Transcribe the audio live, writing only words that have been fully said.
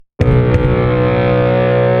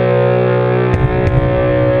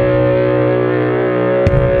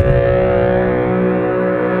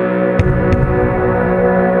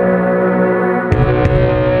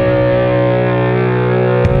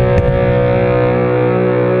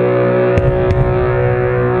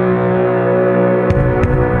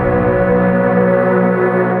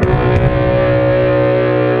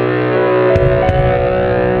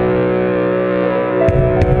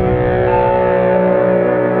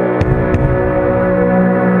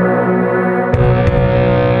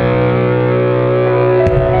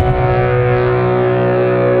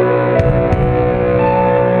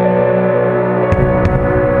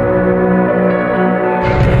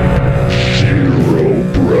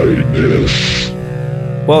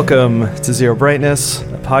Welcome to Zero Brightness,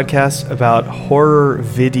 a podcast about horror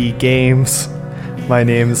viddy games. My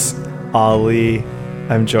name's Ali.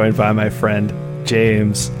 I'm joined by my friend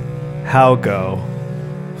James. How go?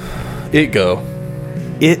 It go.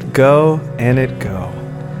 It go and it go.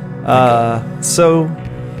 So,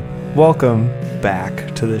 welcome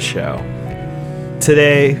back to the show.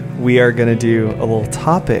 Today, we are going to do a little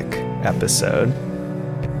topic episode.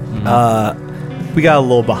 We got a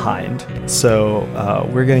little behind, so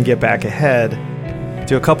we're going to get back ahead,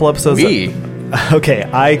 do a couple episodes. Okay,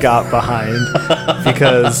 I got behind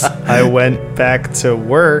because I went back to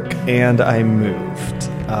work and I moved.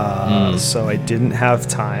 So I didn't have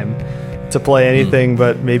time to play anything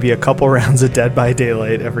but maybe a couple rounds of Dead by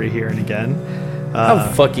Daylight every here and again.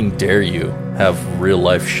 How fucking dare you have real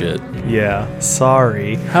life shit? Yeah,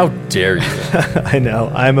 sorry. How dare you? I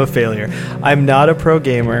know, I'm a failure. I'm not a pro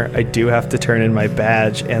gamer. I do have to turn in my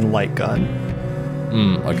badge and light gun.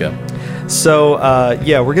 Okay. So,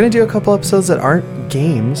 we're going to do a couple episodes that aren't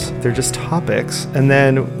games. They're just topics. And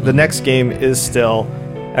then the next game is still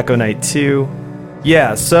Echo Knight 2.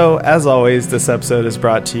 Yeah, so as always, this episode is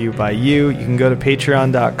brought to you by you. You can go to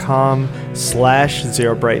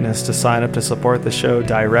patreon.com/zerobrightness to sign up to support the show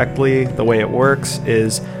directly. The way it works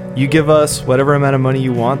is you give us whatever amount of money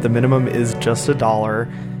you want. The minimum is just $1,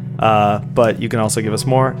 but you can also give us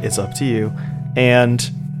more. It's up to you. And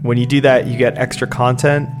when you do that, you get extra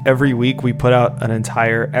content. Every week we put out an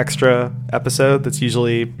entire extra episode that's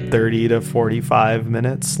usually 30 to 45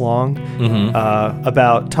 minutes long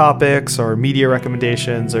about topics or media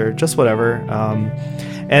recommendations or just whatever.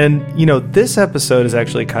 And, you know, this episode is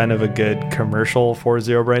actually kind of a good commercial for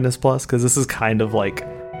Zero Brightness Plus because this is kind of like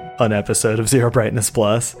an episode of Zero Brightness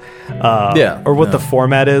Plus. Or what the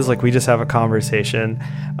format is. Like, we just have a conversation.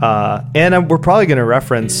 And we're probably going to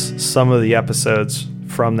reference some of the episodes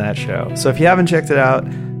from that show. So if you haven't checked it out,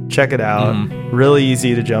 check it out. Really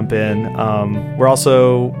easy to jump in.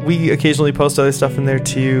 We occasionally post other stuff in there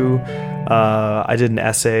too. I did an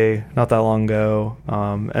essay not that long ago,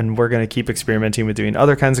 and we're going to keep experimenting with doing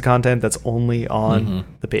other kinds of content that's only on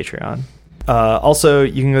the Patreon. Also,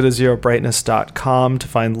 you can go to zerobrightness.com to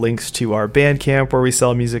find links to our Bandcamp where we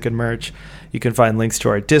sell music and merch. You can find links to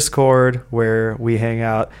our Discord where we hang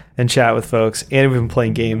out and chat with folks. And we've been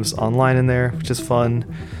playing games online in there, which is fun.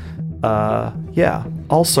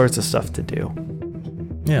 All sorts of stuff to do.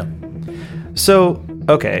 Yeah. So,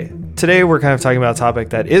 okay. Today we're kind of talking about a topic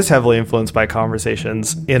that is heavily influenced by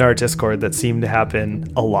conversations in our Discord that seem to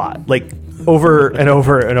happen a lot. Like, over and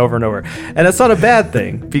over and over and over. And it's not a bad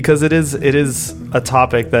thing because it is a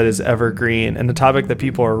topic that is evergreen and a topic that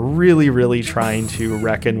people are really, really trying to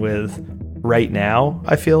reckon with right now,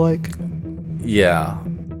 I feel like. Yeah.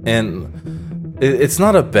 And it's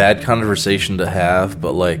not a bad conversation to have,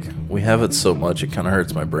 but like we have it so much it kind of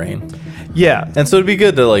hurts my brain. Yeah. And so it'd be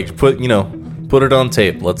good to like put it on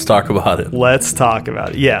tape. Let's talk about it.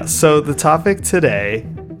 Yeah. So the topic today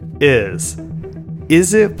is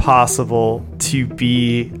it possible to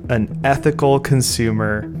be an ethical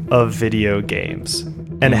consumer of video games?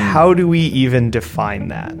 And how do we even define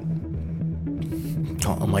that?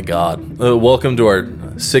 Oh my God. Welcome to our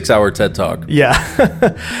 6-hour TED Talk. Yeah.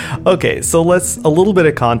 Okay, so a little bit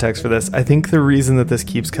of context for this. I think the reason that this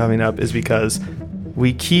keeps coming up is because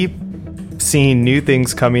we keep seeing new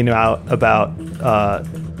things coming out about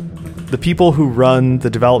the people who run the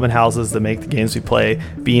development houses that make the games we play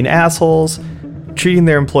being assholes, treating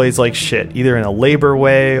their employees like shit, either in a labor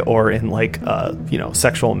way or in like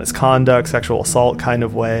sexual misconduct, sexual assault kind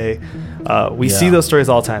of way. We see those stories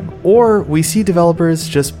all the time. Or we see developers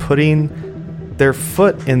just putting their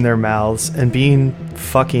foot in their mouths and being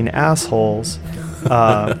fucking assholes,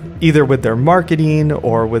 either with their marketing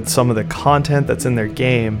or with some of the content that's in their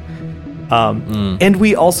game. And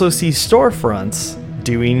we also see storefronts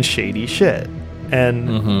doing shady shit.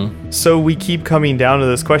 And so we keep coming down to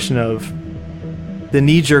this question of the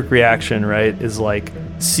knee-jerk reaction, right, is like,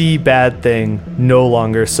 see bad thing, no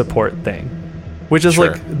longer support thing. Which is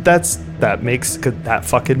like, that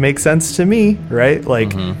fucking makes sense to me, right?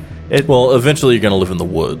 Like, well, eventually you're going to live in the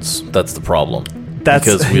woods. That's the problem.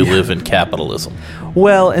 Because we live in capitalism.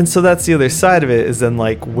 Well, and so that's the other side of it is then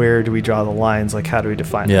like, where do we draw the lines? Like, how do we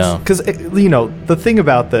define this? Because, the thing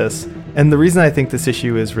about this, and the reason I think this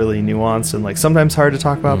issue is really nuanced and like sometimes hard to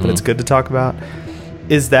talk about, but it's good to talk about,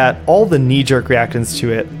 is that all the knee-jerk reactions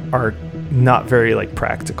to it are not very like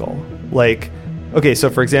practical. Like, okay, so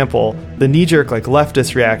for example, the knee-jerk like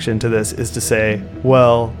leftist reaction to this is to say,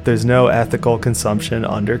 well, there's no ethical consumption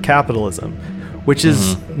under capitalism, which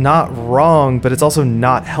is not wrong, but it's also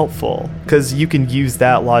not helpful, because you can use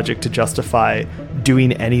that logic to justify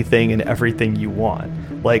doing anything and everything you want.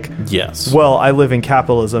 Like, Yes. well, I live in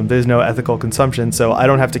capitalism. There's no ethical consumption, so I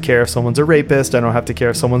don't have to care if someone's a rapist. I don't have to care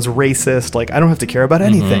if someone's racist. Like, I don't have to care about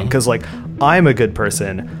anything because, like, I'm a good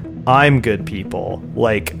person. I'm good people.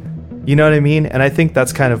 Like, you know what I mean? And I think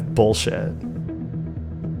that's kind of bullshit.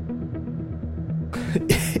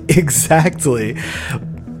 Exactly.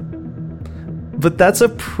 But that's a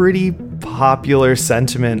pretty popular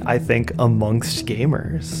sentiment, I think, amongst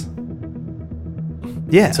gamers.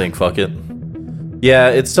 Yeah. Saying fuck it. Yeah,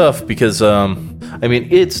 it's tough because, I mean,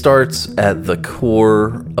 it starts at the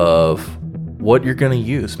core of what you're going to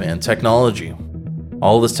use, man. Technology.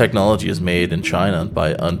 All this technology is made in China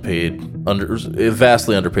by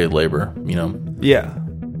vastly underpaid labor, you know? Yeah.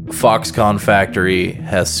 Foxconn factory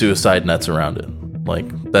has suicide nets around it.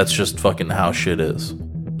 Like, that's just fucking how shit is.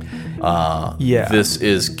 Yeah. This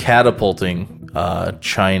is catapulting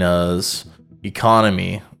China's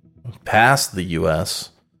economy past the US,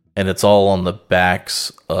 and it's all on the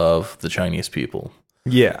backs of the Chinese people.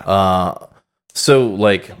 Yeah. So,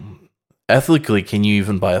 like, ethically, can you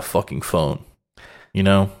even buy a fucking phone? You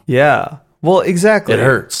know? Yeah. Well, exactly. It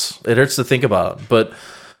hurts. It hurts to think about. But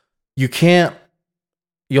you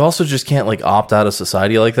also just can't, like, opt out of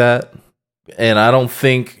society like that. And I don't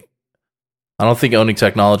think owning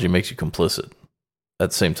technology makes you complicit at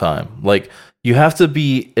the same time. Like, you have to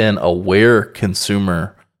be an aware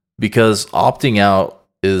consumer, because opting out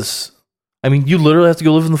is, I mean, you literally have to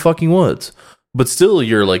go live in the fucking woods, but still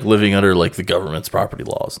you're, like, living under, like, the government's property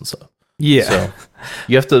laws and stuff. Yeah. So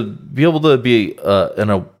you have to be able to be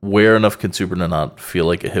an aware enough consumer to not feel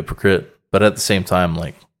like a hypocrite. But at the same time,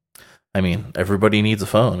 like, I mean, everybody needs a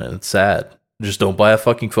phone, and it's sad. Just don't buy a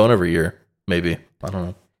fucking phone every year. Maybe. I don't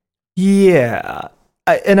know. Yeah.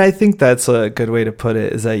 And I think that's a good way to put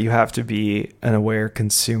it, is that you have to be an aware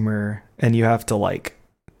consumer, and you have to, like,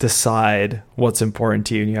 decide what's important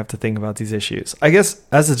to you, and you have to think about these issues. I guess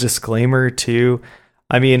as a disclaimer too,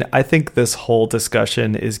 I mean, I think this whole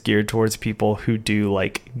discussion is geared towards people who do,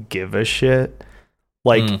 like, give a shit.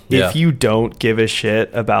 Like, if you don't give a shit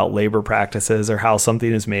about labor practices or how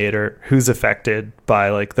something is made or who's affected by,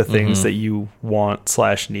 like, the things that you want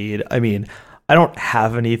 / need, I mean, I don't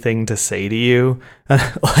have anything to say to you. You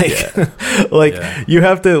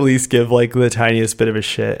have to at least give, like, the tiniest bit of a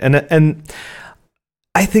shit. And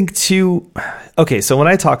I think too, okay, so when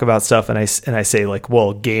I talk about stuff and I say, like,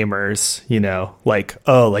 well, gamers, you know, like,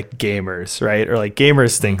 oh, like, gamers, right? Or, like,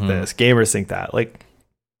 gamers think this, gamers think that. Like,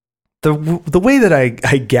 the way that I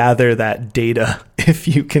gather that data, if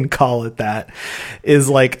you can call it that, is,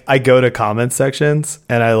 like, I go to comment sections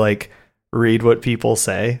and I, like, read what people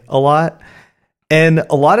say a lot. And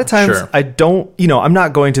a lot of times I don't, you know, I'm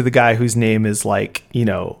not going to the guy whose name is, like, you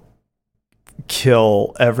know,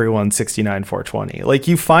 kill everyone 69420. Like,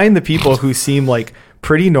 you find the people who seem, like,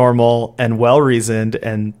 pretty normal and well reasoned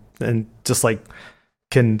and just, like,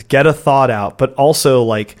 can get a thought out, but also,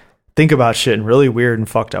 like, think about shit in really weird and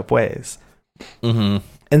fucked up ways. And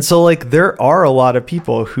so, like, there are a lot of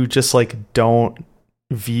people who just, like, don't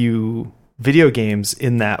view video games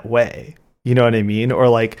in that way. You know what I mean? Or,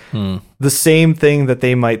 like, the same thing that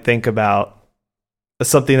they might think about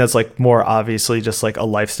something that's, like, more obviously just, like, a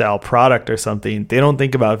lifestyle product or something. They don't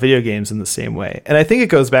think about video games in the same way. And I think it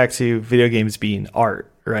goes back to video games being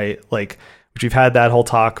art, right? Like, which we've had that whole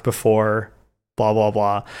talk before, blah, blah,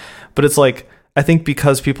 blah. But it's like, I think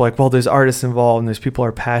because people are like, well, there's artists involved and there's people who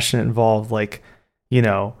are passionate involved, like, you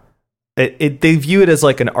know, they view it as,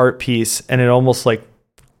 like, an art piece, and it almost, like,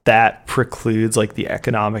 that precludes, like, the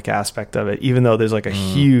economic aspect of it, even though there's, like, a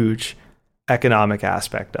huge economic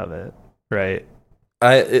aspect of it, right?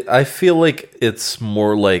 I feel like it's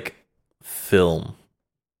more like film.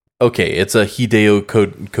 Okay, it's a Hideo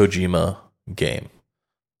Kojima game,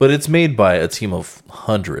 but it's made by a team of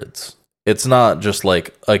hundreds. It's not just,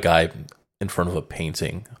 like, a guy in front of a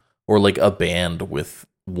painting or, like, a band with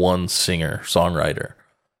one singer-songwriter.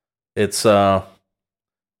 It's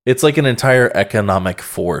like an entire economic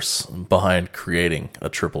force behind creating a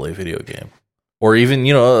AAA video game. Or even,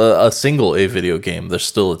 you know, a single A video game. There's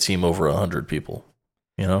still a team over 100 people,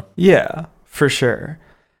 you know? Yeah, for sure.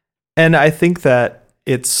 And I think that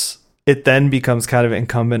it then becomes kind of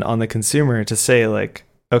incumbent on the consumer to say, like,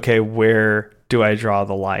 okay, where do I draw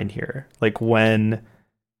the line here? Like, when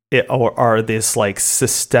are this, like,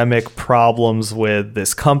 systemic problems with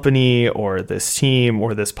this company or this team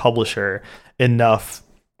or this publisher enough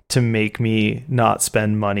to make me not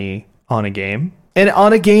spend money on a game, and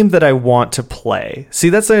on a game that I want to play? See,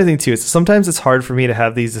 that's the other thing too. Sometimes it's hard for me to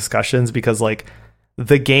have these discussions because, like,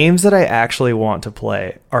 the games that I actually want to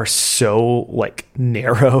play are so like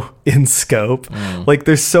narrow in scope. Like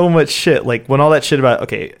there's so much shit. Like when all that shit about,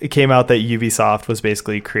 okay, it came out that Ubisoft was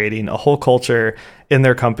basically creating a whole culture in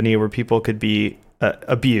their company where people could be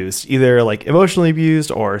abused, either like emotionally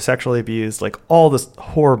abused or sexually abused, like all this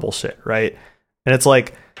horrible shit, right? And it's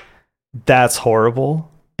like, that's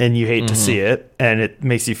horrible and you hate to see it and it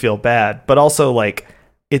makes you feel bad, but also like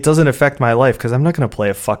it doesn't affect my life because I'm not going to play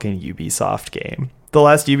a fucking Ubisoft game. The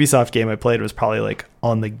last Ubisoft game I played was probably like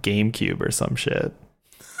on the GameCube or some shit.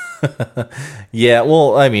 Yeah,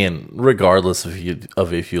 well, I mean, regardless of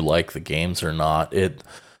if you like the games or not,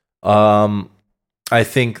 I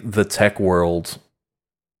think the tech world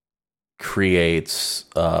creates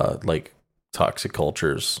like toxic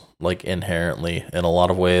cultures, like inherently in a lot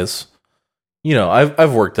of ways. You know,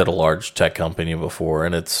 I've worked at a large tech company before,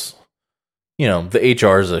 and it's, you know, the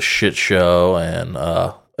HR is a shit show and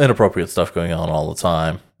inappropriate stuff going on all the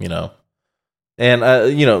time, you know.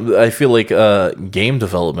 And, you know, I feel like game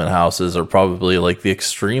development houses are probably like the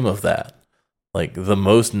extreme of that. Like the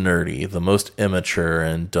most nerdy, the most immature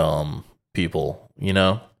and dumb people, you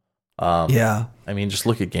know? Yeah. I mean, just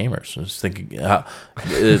look at gamers. I'm just thinking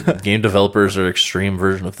game developers are extreme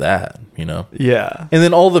version of that, you know? Yeah. And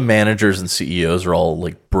then all the managers and CEOs are all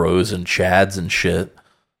like bros and chads and shit.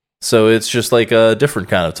 So it's just like a different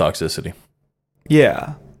kind of toxicity.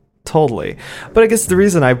 Yeah, totally. But I guess the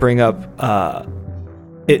reason I bring up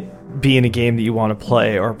it being a game that you want to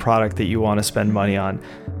play or a product that you want to spend money on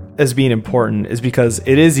as being important is because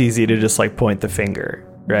it is easy to just like point the finger,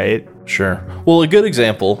 right? Sure. Well, a good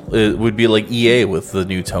example would be like EA with the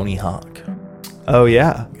new Tony Hawk. Oh,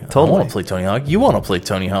 yeah, totally. I want to play Tony Hawk. You want to play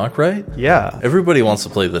Tony Hawk, right? Yeah. Everybody wants to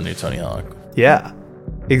play the new Tony Hawk. Yeah,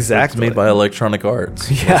 exactly. It's made by Electronic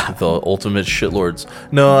Arts. Yeah. Like the ultimate shitlords.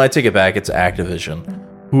 No, I take it back. It's Activision,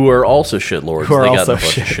 who are also shitlords. Who are they also got a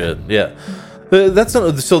bunch of shit. Yeah.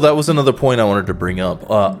 So that was another point I wanted to bring up.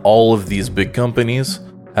 All of these big companies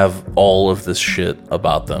have all of this shit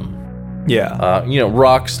about them. Yeah. You know,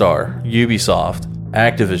 Rockstar, Ubisoft,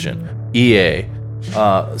 Activision, EA,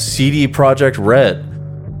 CD Projekt Red,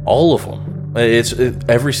 all of them. It's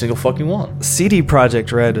every single fucking one. CD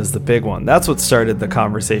Projekt Red is the big one. That's what started the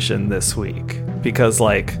conversation this week. Because,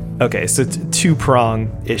 like, okay, so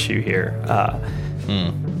two-prong issue here.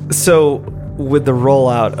 So, with the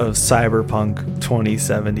rollout of Cyberpunk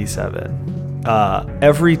 2077,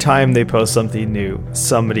 every time they post something new,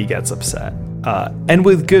 somebody gets upset. And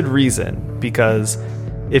with good reason, because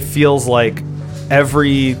it feels like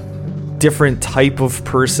every different type of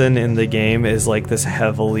person in the game is like this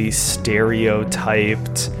heavily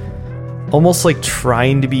stereotyped, almost like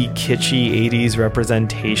trying to be kitschy 80s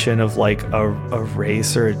representation of like a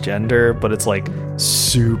race or a gender, but it's like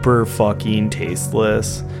super fucking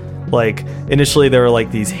tasteless. Like initially there were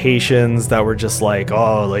like these Haitians that were just like,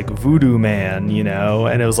 oh, like voodoo man, you know,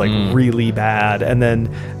 and it was like really bad. And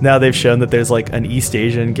then now they've shown that there's like an East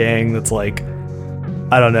Asian gang that's like,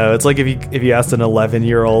 I don't know. It's like if you asked an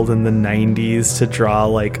 11-year-old in the 90s to draw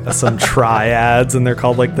like some triads, and they're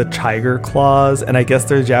called like the Tiger Claws, and I guess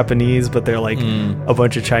they're Japanese, but they're like a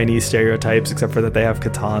bunch of Chinese stereotypes, except for that they have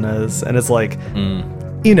katanas, and it's like,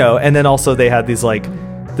 you know. And then also they had these like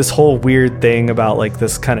this whole weird thing about like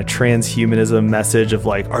this kind of transhumanism message of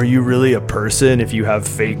like, are you really a person if you have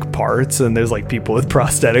fake parts? And there's like people with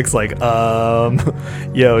prosthetics like,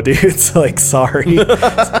 yo, dude, it's like,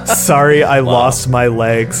 sorry, I lost my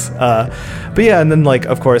legs. But yeah, and then like,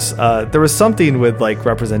 of course, there was something with like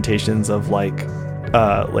representations of like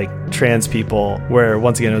trans people where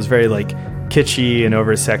once again, it was very like kitschy and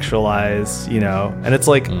over sexualized, you know, and it's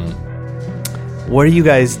like, what are you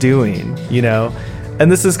guys doing? You know? And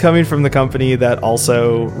this is coming from the company that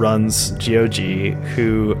also runs GOG,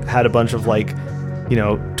 who had a bunch of like, you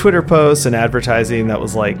know, Twitter posts and advertising that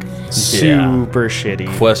was like super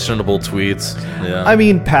shitty. Questionable tweets. Yeah. I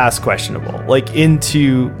mean, past questionable. Like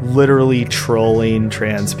into literally trolling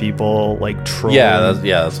trans people, like trolling.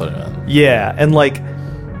 That's what I meant. Yeah, and like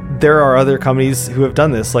there are other companies who have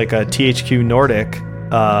done this, like THQ Nordic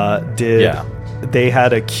did. Yeah. They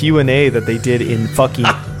had a Q&A that they did in fucking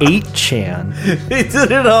 8chan. They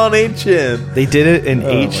did it on 8chan. They did it in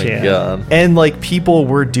 8chan. My God. And like people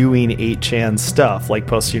were doing 8chan stuff, like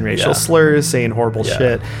posting racial slurs, saying horrible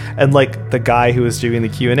shit. And like the guy who was doing the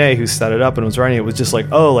Q&A, who set it up and was running it, was just like,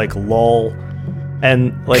 oh, like lol.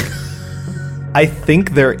 And like I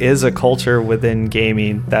think there is a culture within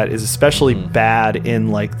gaming that is especially bad in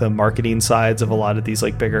like the marketing sides of a lot of these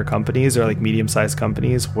like bigger companies or like medium-sized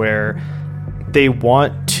companies, where they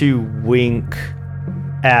want to wink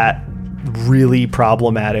at really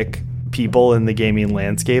problematic people in the gaming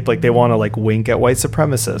landscape. Like, they want to like wink at white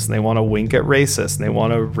supremacists, and they want to wink at racists, and they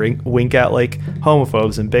want to wink at like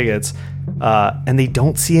homophobes and bigots, and they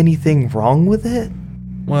don't see anything wrong with it.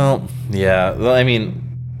 Well, yeah. I mean,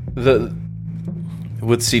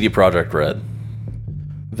 with CD Projekt Red,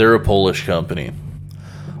 they're a Polish company,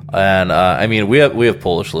 and I mean, we have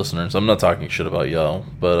Polish listeners. I'm not talking shit about y'all,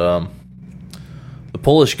 but the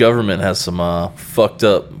Polish government has some fucked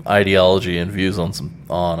up ideology and views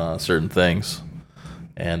on certain things,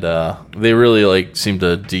 and they really like seem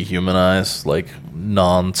to dehumanize like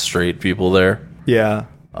non-straight people there. Yeah.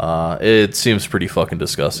 It seems pretty fucking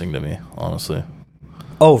disgusting to me, honestly.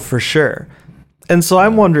 Oh, for sure. And so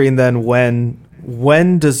I'm wondering then,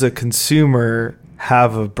 when does a consumer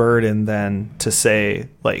have a burden then to say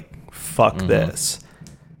like, fuck this?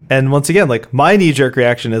 And once again, like, my knee-jerk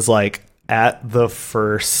reaction is like at the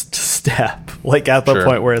first step, like at the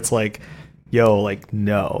point where it's like, yo, like,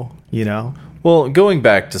 no, you know? Well, going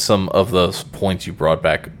back to some of those points you brought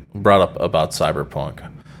up about Cyberpunk.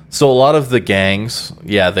 So a lot of the gangs,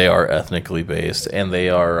 yeah, they are ethnically based, and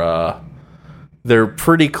they're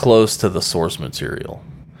pretty close to the source material.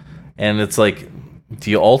 And it's like, do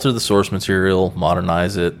you alter the source material,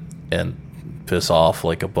 modernize it, and piss off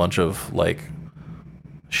like a bunch of like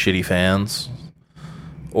shitty fans?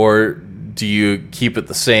 Or do you keep it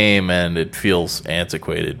the same and it feels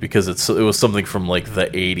antiquated because it was something from like the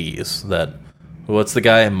 80s that, what's the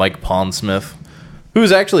guy, Mike Pondsmith,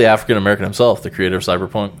 who's actually African American himself, the creator of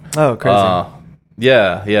Cyberpunk. Oh, crazy.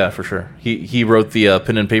 Yeah, for sure. He wrote the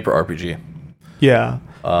pen and paper RPG. Yeah.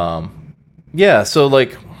 Yeah, so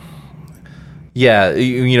like, yeah,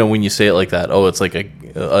 you know, when you say it like that, oh, it's like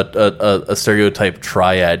a stereotype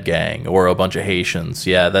triad gang or a bunch of Haitians.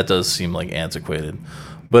 Yeah, that does seem like antiquated.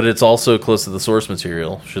 But it's also close to the source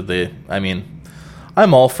material. I mean,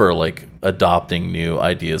 I'm all for like adopting new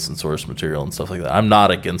ideas and source material and stuff like that. I'm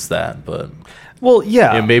not against that, but well,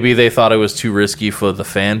 yeah, maybe they thought it was too risky for the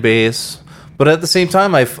fan base. But at the same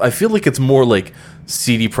time, I feel like it's more like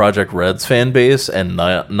CD Projekt Red's fan base and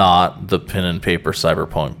not the pen and paper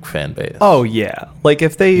Cyberpunk fan base. Oh yeah, like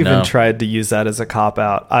if they even tried to use that as a cop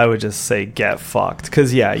out, I would just say get fucked.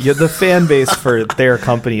 Because the fan base for their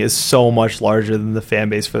company is so much larger than the fan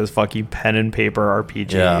base for this fucking pen and paper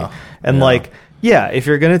RPG. Yeah. And like, yeah, if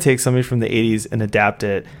you're gonna take something from the 80s and adapt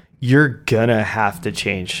it, you're gonna have to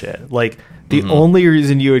change shit. Like, the only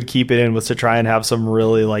reason you would keep it in was to try and have some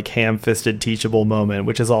really like ham-fisted teachable moment,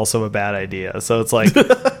 which is also a bad idea. So it's like,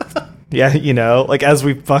 yeah, you know, like as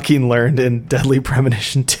we fucking learned in Deadly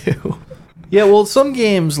Premonition 2. Yeah, well, some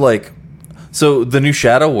games like, so the new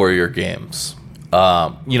Shadow Warrior games,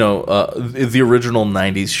 the original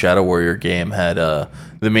 90s Shadow Warrior game had the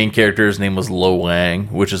main character's name was Lo Wang,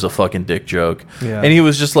 which is a fucking dick joke. Yeah. And he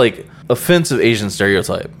was just like offensive Asian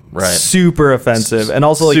stereotype, right? Super offensive. And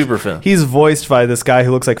also like super offensive. He's voiced by this guy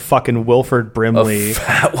who looks like fucking Wilford Brimley. A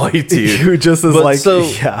fat white dude. Who just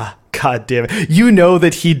is yeah. God damn it. You know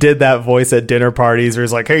that he did that voice at dinner parties where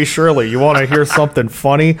he's like, hey, Shirley, you want to hear something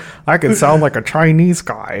funny? I can sound like a Chinese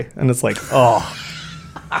guy. And it's like, oh.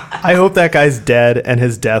 I hope that guy's dead and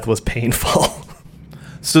his death was painful.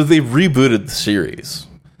 So they rebooted the series.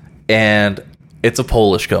 And it's a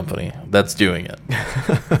Polish company that's doing it.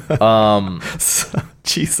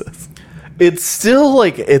 Jesus. It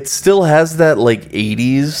still has that like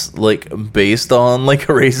 80s like based on like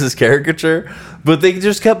a racist caricature, but they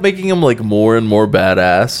just kept making him like more and more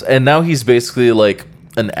badass, and now he's basically like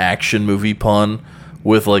an action movie pun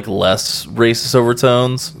with like less racist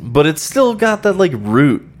overtones, but it's still got that like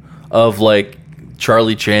root of like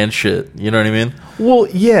Charlie Chan shit, you know what I mean? Well,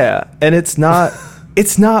 yeah, and it's not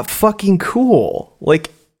fucking cool. Like,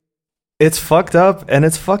 it's fucked up and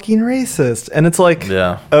it's fucking racist. And it's like,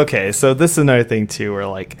 yeah. Okay, so this is another thing too, where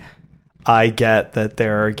like, I get that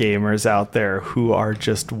there are gamers out there who are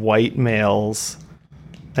just white males,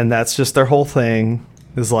 and that's just their whole thing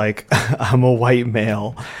is like, I'm a white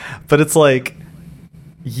male. But it's like,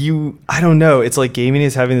 I don't know. It's like gaming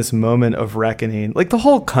is having this moment of reckoning. Like, the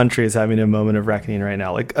whole country is having a moment of reckoning right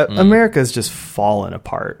now. Like, America's just fallen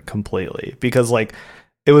apart completely because like,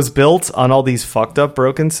 it was built on all these fucked up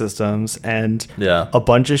broken systems, and a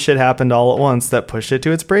bunch of shit happened all at once that pushed it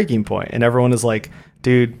to its breaking point. And everyone is like,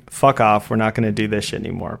 dude, fuck off. We're not going to do this shit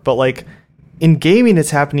anymore. But like in gaming,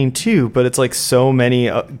 it's happening too. But it's like so many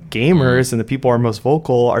gamers and the people who are most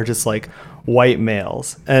vocal are just like white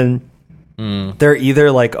males. And they're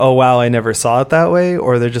either like, oh, wow, I never saw it that way.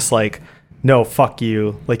 Or they're just like, no, fuck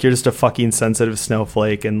you. Like, you're just a fucking sensitive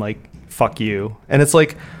snowflake and like, fuck you. And it's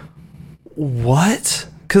like, what?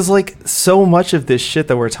 because like so much of this shit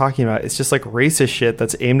that we're talking about, it's just like racist shit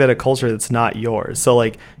that's aimed at a culture that's not yours. So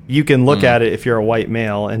like you can look at it if you're a white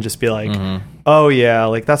male and just be like, oh yeah,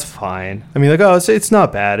 like that's fine. I mean, like, oh, it's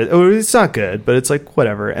not bad. It's not good, but it's like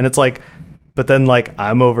whatever. And it's like, but then like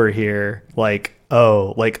I'm over here like,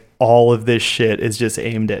 oh, like all of this shit is just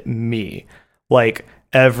aimed at me. Like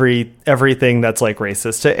everything that's like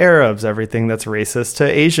racist to Arabs, everything that's racist to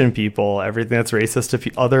Asian people, everything that's racist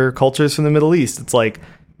to other cultures from the Middle East. It's like,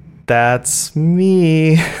 that's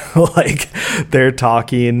me. Like they're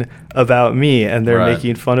talking about me and they're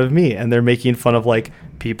making fun of me and they're making fun of like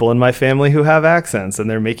people in my family who have accents and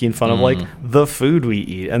they're making fun of like the food we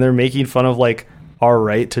eat and they're making fun of like our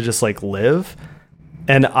right to just like live.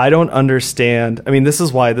 And I don't understand. I mean, this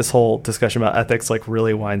is why this whole discussion about ethics like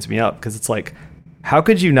really winds me up, because it's like, how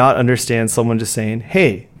could you not understand someone just saying,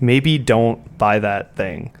 hey, maybe don't buy that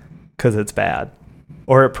thing because it's bad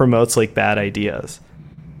or it promotes like bad ideas?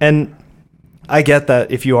 And I get that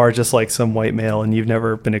if you are just like some white male and you've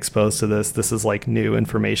never been exposed to this is like new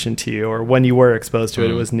information to you, or when you were exposed to it,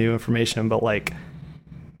 it was new information. But like,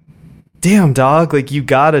 damn, dog, like you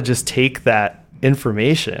gotta just take that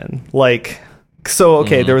information. Like, so,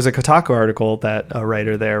 okay, there was a Kotaku article that a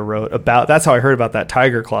writer there wrote about, that's how I heard about that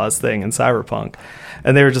Tiger Claws thing in Cyberpunk.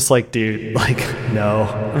 And they were just like, dude, like,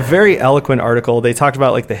 no. Very eloquent article. They talked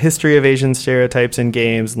about like the history of Asian stereotypes in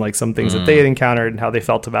games and like some things that they had encountered and how they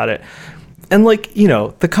felt about it. And like, you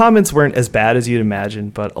know, the comments weren't as bad as you'd imagine,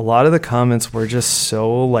 but a lot of the comments were just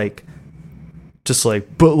so like,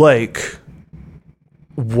 but like,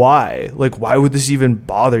 why? Like, why would this even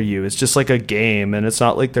bother you? It's just like a game, and it's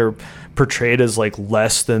not like they're portrayed as like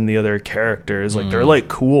less than the other characters. Like they're like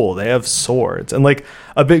cool, they have swords. And like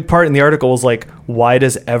a big part in the article was like, why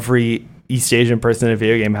does every East Asian person in a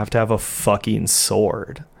video game have to have a fucking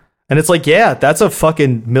sword? And it's like, yeah, that's a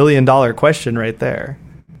fucking $1 million question right there.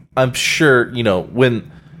 I'm sure, you know,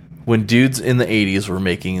 when dudes in the 80s were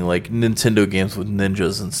making like Nintendo games with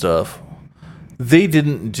ninjas and stuff, they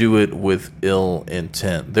didn't do it with ill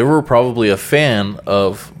intent. They were probably a fan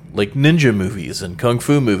of like ninja movies and kung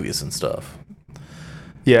fu movies and stuff.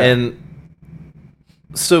 Yeah. And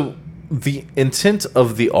so the intent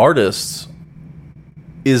of the artists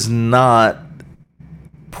is not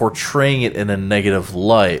portraying it in a negative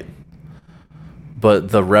light, but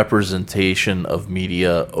the representation of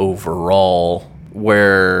media overall,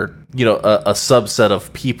 where, you know, a subset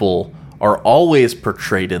of people are always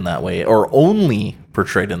portrayed in that way, or only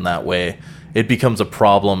portrayed in that way, it becomes a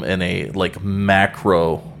problem in a like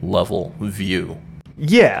macro level view.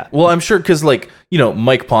 Yeah. Well, I'm sure because like, you know,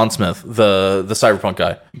 Mike Pondsmith, the Cyberpunk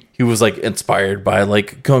guy, he was like inspired by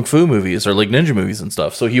like kung fu movies or like ninja movies and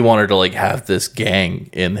stuff. So he wanted to like have this gang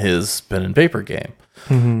in his pen and paper game.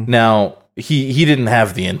 Now, he didn't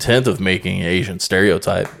have the intent of making an Asian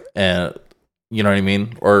stereotype, and you know what I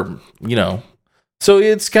mean? Or, you know, so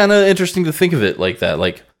it's kind of interesting to think of it like that.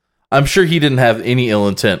 Like, I'm sure he didn't have any ill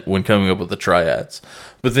intent when coming up with the triads.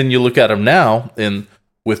 But then you look at him now and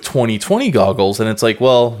with 2020 goggles, and it's like,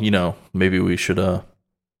 well, you know, maybe we should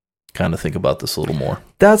kind of think about this a little more.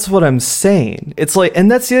 That's what I'm saying. It's like, and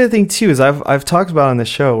that's the other thing too, is I've talked about on the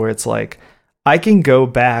show where it's like, I can go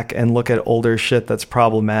back and look at older shit that's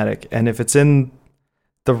problematic, and if it's in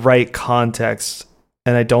the right context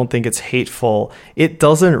and I don't think it's hateful, it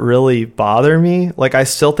doesn't really bother me. Like, I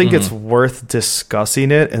still think it's worth discussing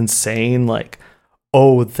it and saying like,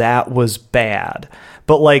 oh, that was bad.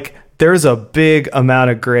 But like, there's a big amount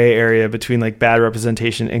of gray area between like bad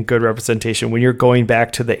representation and good representation when you're going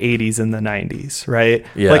back to the 80s and the 90s, right?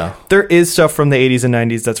 Yeah. Like, there is stuff from the 80s and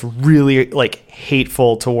 90s that's really like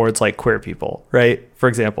hateful towards like queer people, right? For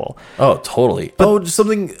example. Oh, totally. But just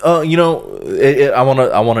something, you know, I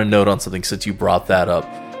want to note on something since you brought that up.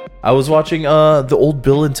 I was watching the old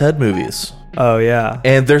Bill and Ted movies. Oh, yeah.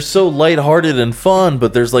 And they're so lighthearted and fun,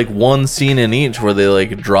 but there's like one scene in each where they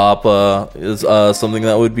like drop something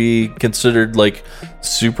that would be considered like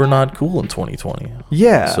super not cool in 2020.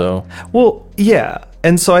 Yeah. So, well, yeah.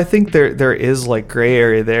 And so I think there is like gray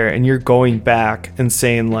area there, and you're going back and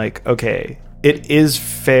saying like, okay, it is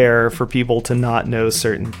fair for people to not know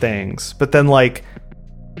certain things. But then like,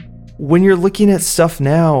 when you're looking at stuff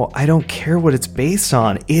now, I don't care what it's based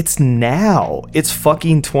on. It's now. It's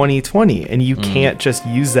fucking 2020. And you can't just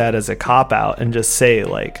use that as a cop-out and just say,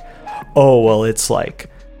 like, oh, well, it's, like,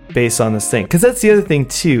 based on this thing. Because that's the other thing,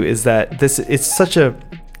 too, is that it's such a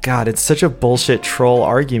God, it's such a bullshit troll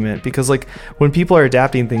argument because like when people are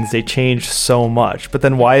adapting things, they change so much. But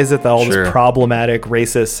then why is it that all Sure. this problematic,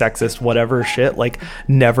 racist, sexist, whatever shit like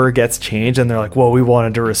never gets changed? And they're like, well, we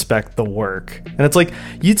wanted to respect the work. And it's like,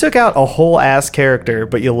 you took out a whole ass character,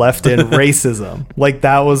 but you left in racism. Like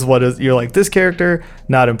that was what is, you're like, this character,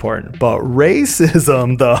 not important. But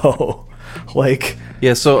racism though, like...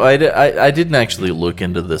 Yeah, so I didn't actually look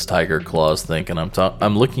into this Tiger Claws thing, and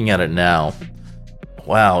I'm looking at it now.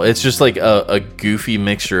 Wow, it's just like a goofy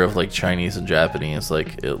mixture of like Chinese and Japanese.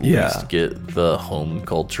 Like at least get the home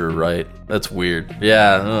culture right. That's weird.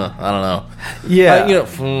 Yeah, I don't know. Yeah,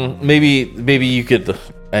 maybe you could.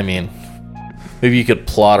 I mean, maybe you could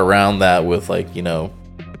plot around that with like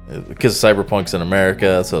because Cyberpunk's in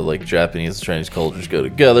America, so like Japanese and Chinese cultures go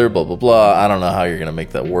together. Blah blah blah. I don't know how you're gonna make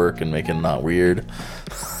that work and make it not weird.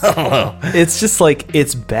 I don't know. It's just like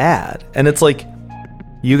it's bad, and it's like.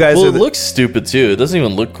 You guys it looks stupid too. It doesn't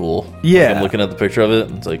even look cool. Yeah. Like I'm looking at the picture of it,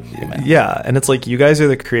 and it's like, hey, man. Yeah, and it's like you guys are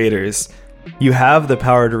the creators. You have the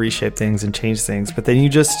power to reshape things and change things, but then you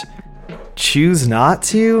just choose not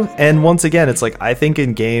to. And once again, it's like I think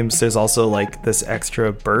in games there's also like this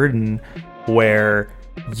extra burden where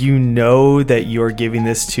you know that you're giving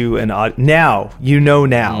this to an now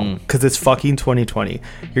because it's fucking 2020.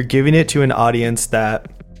 You're giving it to an audience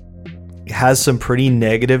that has some pretty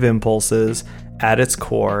negative impulses at its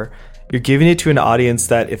core. You're giving it to an audience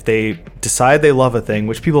that if they decide they love a thing,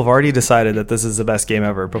 which people have already decided that this is the best game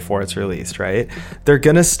ever before it's released, right? They're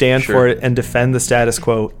going to stand for it and defend the status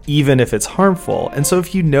quo, even if it's harmful. And so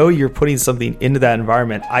if you know you're putting something into that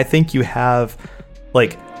environment, I think you have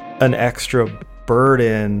like an extra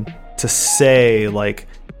burden to say like,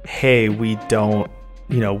 hey, we don't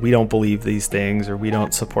believe these things or we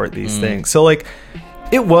don't support these things. So like,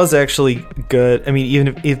 it was actually good. I mean,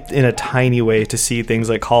 even if in a tiny way, to see things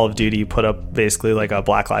like Call of Duty put up basically like a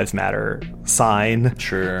Black Lives Matter sign,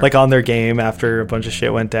 like on their game after a bunch of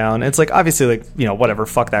shit went down. It's like obviously like whatever,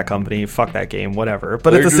 fuck that company, fuck that game, whatever. But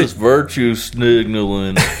they're just virtue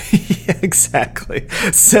signaling. Yeah, exactly.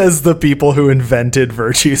 Says the people who invented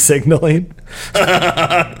virtue signaling.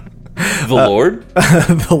 The Lord,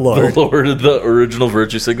 the Lord, the original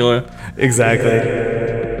virtue signaler. Exactly.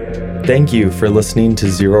 Thank you for listening to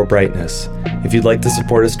Zero Brightness. If you'd like to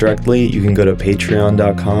support us directly, you can go to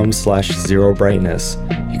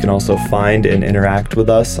patreon.com/zerobrightness. You can also find and interact with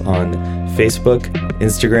us on Facebook,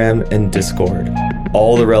 Instagram, and Discord.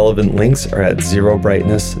 All the relevant links are at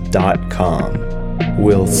zerobrightness.com.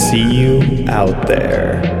 We'll see you out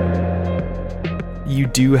there. You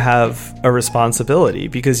do have a responsibility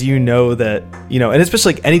because you know that, and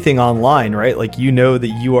especially like anything online, right? Like,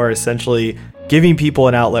 that you are essentially giving people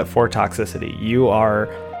an outlet for toxicity. You are,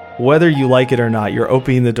 whether you like it or not, you're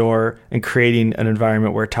opening the door and creating an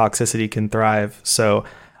environment where toxicity can thrive. So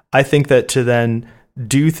I think that to then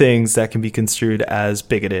do things that can be construed as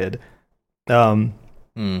bigoted,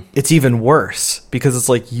 it's even worse because it's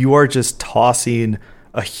like you are just tossing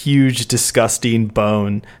a huge, disgusting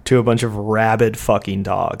bone to a bunch of rabid fucking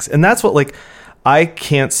dogs. And that's what, like, I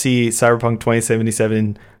can't see Cyberpunk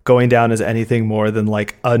 2077 going down as anything more than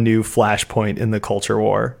like a new flashpoint in the culture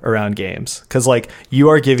war around games. Because like you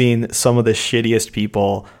are giving some of the shittiest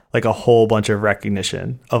people like a whole bunch of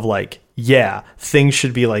recognition of like, yeah, things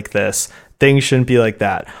should be like this. Things shouldn't be like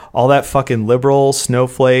that. All that fucking liberal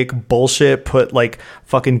snowflake bullshit, put like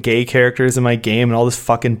fucking gay characters in my game and all this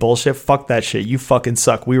fucking bullshit. Fuck that shit. You fucking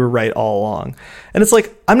suck. We were right all along. And it's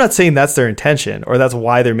like, I'm not saying that's their intention or that's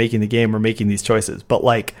why they're making the game or making these choices, but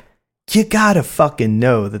like, you gotta fucking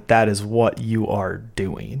know that that is what you are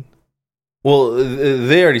doing. Well,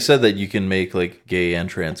 they already said that you can make like gay and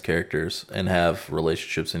trans characters and have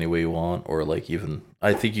relationships any way you want, or like even,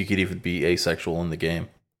 I think you could even be asexual in the game.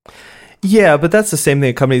 Yeah, but that's the same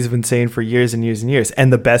thing companies have been saying for years and years and years.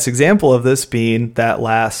 And the best example of this being that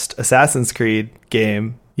last Assassin's Creed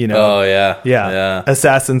game, Oh, yeah.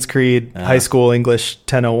 Assassin's Creed High School English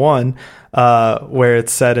 1001, where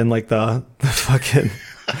it's set in like the fucking...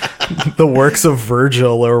 the works of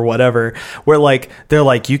Virgil or whatever, where like they're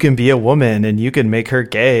like, you can be a woman and you can make her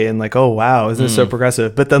gay, and like, oh wow, isn't it so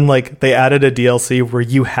progressive? But then like they added a DLC where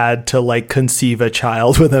you had to like conceive a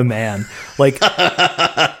child with a man, like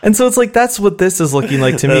and so it's like that's what this is looking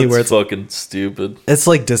like to me, where it's fucking stupid. It's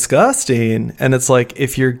like disgusting. And it's like,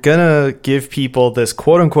 if you're gonna give people this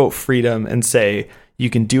quote unquote freedom and say you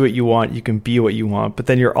can do what you want, you can be what you want, but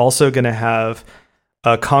then you're also gonna have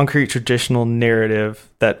a concrete traditional narrative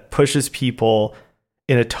that pushes people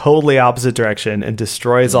in a totally opposite direction and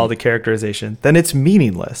destroys all the characterization, then it's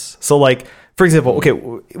meaningless. So like, for example, okay,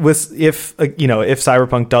 if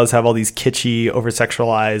Cyberpunk does have all these kitschy,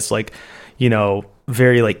 over-sexualized, like,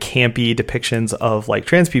 very like campy depictions of like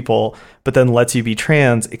trans people, but then lets you be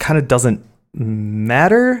trans, it kind of doesn't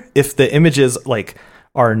matter if the images like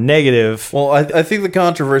are negative. Well, I think the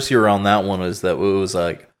controversy around that one is that it was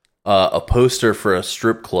like a poster for a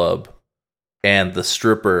strip club, and the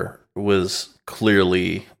stripper was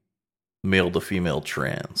clearly male to female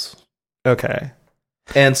trans. Okay.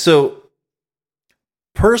 And so,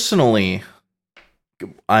 personally,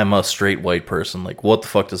 I'm a straight white person. Like, what the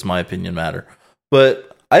fuck does my opinion matter?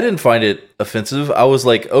 But I didn't find it offensive. I was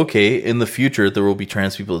like, okay, in the future, there will be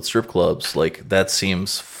trans people at strip clubs. Like, that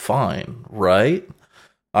seems fine, right?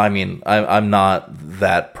 I mean, I'm not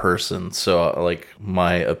that person, so, like,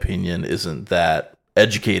 my opinion isn't that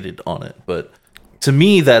educated on it. But to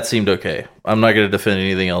me, that seemed okay. I'm not going to defend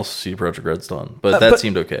anything else CD Projekt Red's done, but that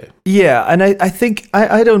seemed okay. Yeah, and I think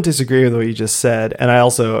I don't disagree with what you just said, and I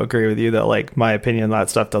also agree with you that like my opinion on that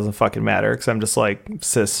stuff doesn't fucking matter because I'm just like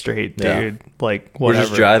cis straight dude, like whatever. We're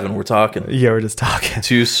just driving, we're talking. Yeah, we're just talking.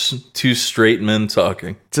 Two straight men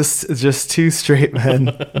talking. Just two straight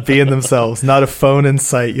men being themselves. Not a phone in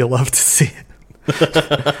sight. You'll love to see it.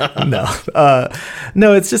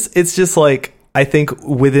 No, it's just like. I think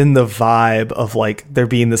within the vibe of like there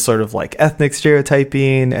being this sort of like ethnic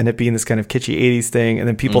stereotyping and it being this kind of kitschy 80s thing and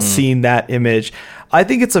then people seeing that image, I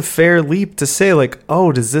think it's a fair leap to say like,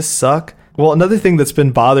 oh, does this suck? Well, another thing that's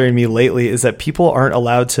been bothering me lately is that people aren't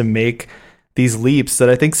allowed to make these leaps that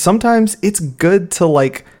I think sometimes it's good to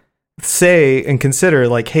like say and consider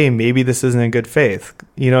like, hey, maybe this isn't in good faith.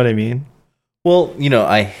 You know what I mean? Well, you know,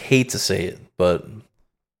 I hate to say it, but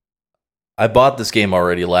I bought this game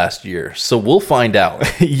already last year, so we'll find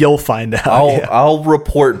out. You'll find out. I'll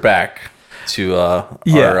report back to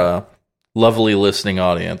our lovely listening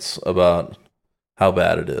audience about how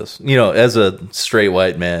bad it is. You know, as a straight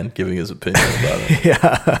white man giving his opinion about it.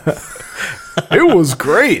 Yeah. It was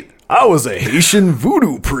great. I was a Haitian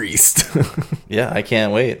voodoo priest. Yeah, I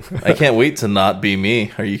can't wait. I can't wait to not be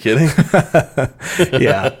me. Are you kidding?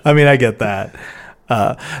 Yeah, I mean, I get that.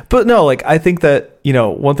 But no, like, I think that, you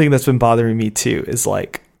know, one thing that's been bothering me too is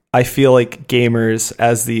like, I feel like gamers,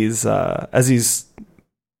 as these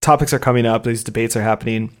topics are coming up, these debates are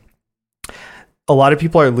happening, a lot of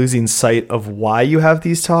people are losing sight of why you have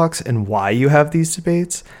these talks and why you have these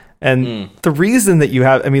debates. And the reason that you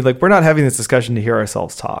have, I mean, like, we're not having this discussion to hear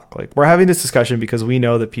ourselves talk. Like, we're having this discussion because we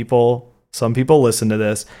know that some people listen to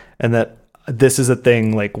this and that this is a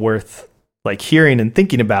thing like worth like hearing and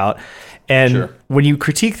thinking about. And when you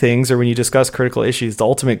critique things or when you discuss critical issues, the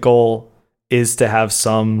ultimate goal is to have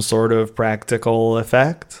some sort of practical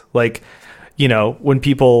effect. Like, you know, when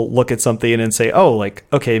people look at something and say, oh, like,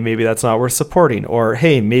 okay, maybe that's not worth supporting, or,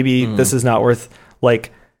 hey, maybe this is not worth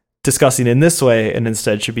like discussing in this way and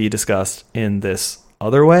instead should be discussed in this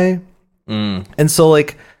other way. And so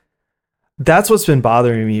like, that's what's been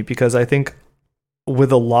bothering me, because I think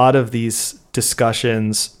with a lot of these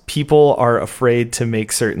discussions, people are afraid to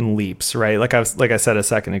make certain leaps, right? Like I said a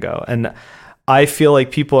second ago. And I feel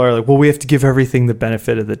like people are like, well, we have to give everything the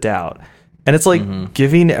benefit of the doubt. And it's like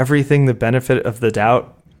giving everything the benefit of the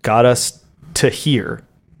doubt got us to here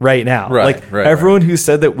right now. Everyone who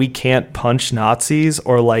said that we can't punch Nazis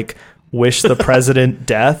or like wish the president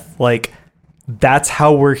death, like that's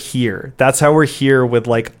how we're here. That's how we're here with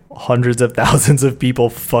like hundreds of thousands of people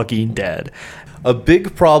fucking dead. A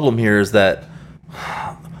big problem here is that,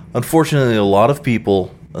 unfortunately, a lot of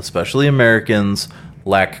people, especially Americans,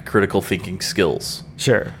 lack critical thinking skills.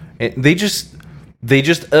 Sure. They just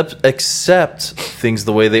accept things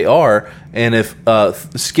the way they are, and if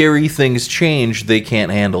scary things change, they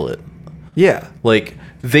can't handle it. Yeah. Like,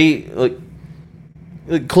 they, like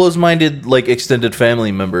close-minded, like, extended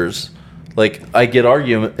family members, like, I get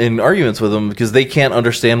arguments with them because they can't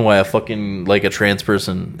understand why a fucking, like, a trans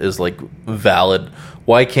person is, like, valid.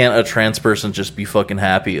 Why can't a trans person just be fucking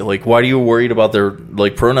happy? Like, why are you worried about their,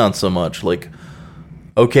 like, pronouns so much? Like,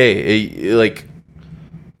 okay, like,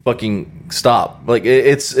 fucking stop. Like,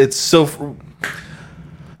 it's so...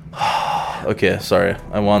 Okay, sorry.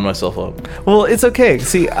 I wound myself up. Well, it's okay.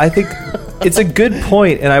 See, I think it's a good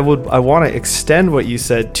point, and I want to extend what you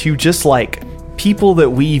said to just, like, people that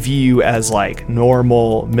we view as like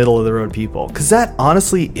normal middle of the road people, because that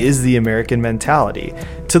honestly is the American mentality,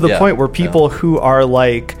 to the point where people who are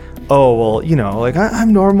like, oh, well, you know, like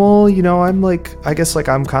I'm normal, you know, I'm like, I guess like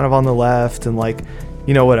I'm kind of on the left and like,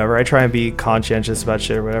 you know, whatever, I try and be conscientious about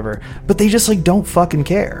shit or whatever, but they just like don't fucking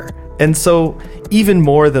care. And so even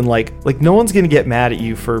more than like no one's gonna get mad at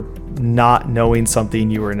you for not knowing something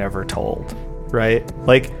you were never told. right?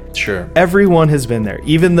 Like, Sure. everyone has been there.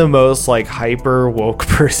 Even the most like hyper woke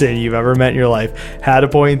person you've ever met in your life had a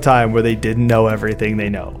point in time where they didn't know everything they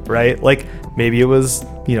know, right? Like, maybe it was,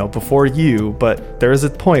 before you, but there is a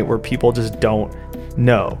point where people just don't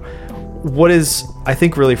know. What is, I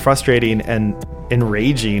think, really frustrating and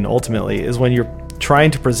enraging ultimately is when you're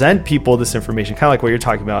trying to present people this information, kind of like what you're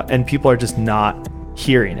talking about, and people are just not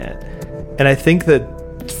hearing it. And I think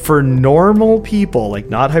that for normal people, like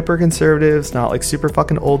not hyper conservatives, not like super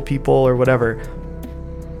fucking old people or whatever,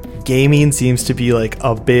 gaming seems to be like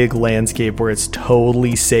a big landscape where it's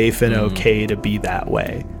totally safe and okay to be that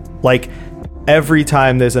way. Like, every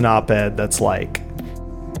time there's an op-ed that's like,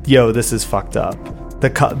 yo, this is fucked up,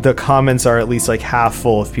 the comments are at least like half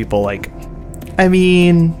full of people like, I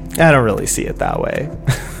mean, I don't really see it that way.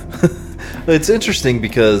 It's interesting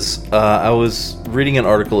because I was reading an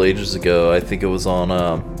article ages ago. I think it was on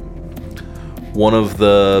one of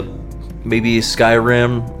the, maybe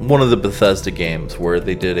Skyrim, one of the Bethesda games, where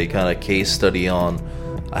they did a kind of case study on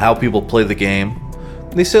how people play the game.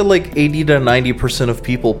 They said like 80 to 90% of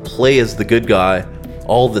people play as the good guy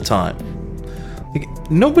all the time. Like,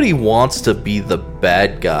 nobody wants to be the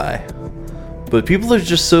bad guy, but people are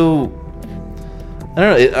just so, I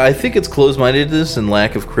don't know, I think it's closed-mindedness and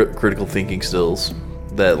lack of critical thinking skills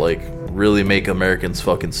that like really make Americans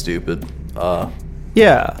fucking stupid.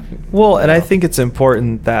 Yeah. Well, and I think it's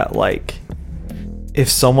important that like if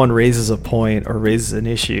someone raises a point or raises an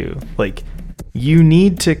issue, like you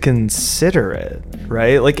need to consider it,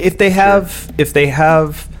 right? Like if they have if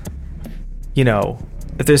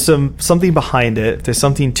there's something behind it, if there's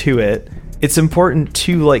something to it, it's important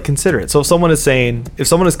to like consider it. So if someone is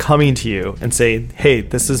coming to you and saying, hey,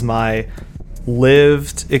 this is my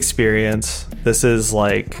lived experience, this is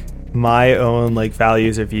like my own like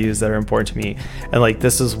values or views that are important to me, and like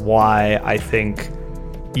this is why I think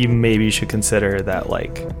you maybe should consider that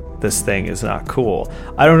like this thing is not cool.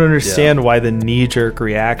 I don't understand why the knee-jerk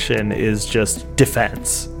reaction is just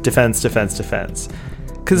defense.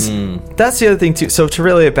 Because that's the other thing too. So to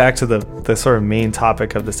relate it back to the sort of main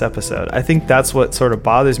topic of this episode, I think that's what sort of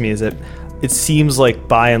bothers me, is that it seems like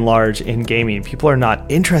by and large in gaming, people are not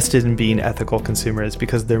interested in being ethical consumers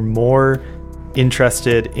because they're more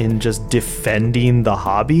interested in just defending the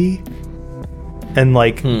hobby. And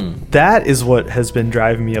like that is what has been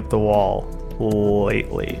driving me up the wall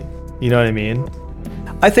lately. You know what I mean?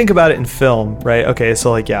 I think about it in film, right? Okay,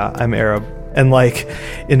 so like, yeah, I'm Arab. And like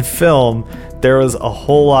in film, there was a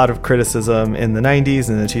whole lot of criticism in the 90s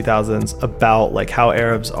and the 2000s about like how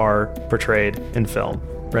Arabs are portrayed in film,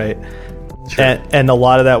 right? Sure. And a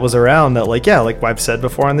lot of that was around that, like, yeah, like I've said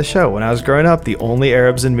before on the show, when I was growing up, the only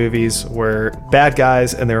Arabs in movies were bad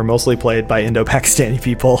guys, and they were mostly played by Indo-Pakistani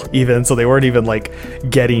people, even. So they weren't even like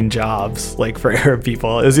getting jobs like for Arab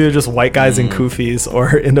people. It was either just white guys in kufis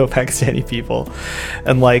or Indo-Pakistani people.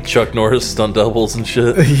 And like Chuck Norris stunt doubles and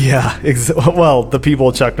shit. Yeah. Well, the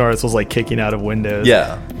people Chuck Norris was like kicking out of windows.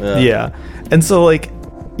 Yeah. And so like,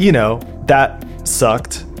 that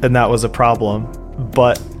sucked, and that was a problem.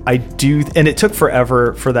 But and it took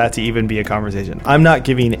forever for that to even be a conversation. I'm not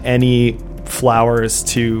giving any flowers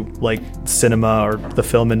to like cinema or the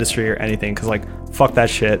film industry or anything, because like fuck that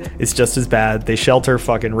shit. It's just as bad. They shelter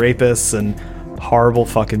fucking rapists and horrible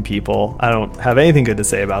fucking people. I don't have anything good to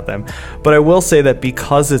say about them. But I will say that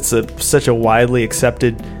because it's such a widely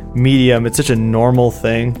accepted medium, it's such a normal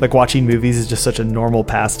thing. Like watching movies is just such a normal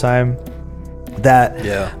pastime that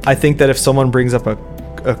I think that if someone brings up a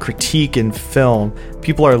critique in film,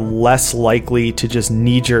 people are less likely to just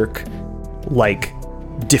knee-jerk like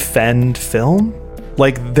defend film.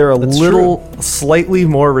 Like they're slightly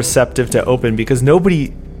more receptive to open, because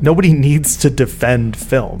nobody needs to defend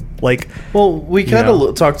film. Like, well, we kind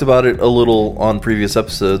of talked about it a little on previous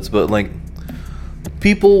episodes, but like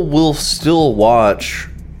people will still watch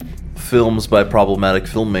films by problematic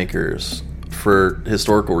filmmakers for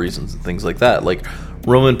historical reasons and things like that. Like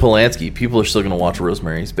Roman Polanski, people are still going to watch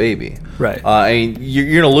Rosemary's Baby. Right. I mean,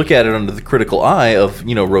 you're going to look at it under the critical eye of,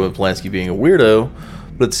 Roman Polanski being a weirdo,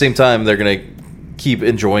 but at the same time, they're going to keep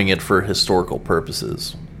enjoying it for historical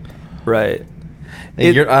purposes. Right.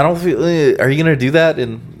 And I don't feel, are you going to do that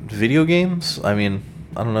in video games? I mean,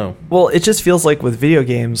 I don't know. Well, it just feels like with video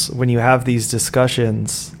games, when you have these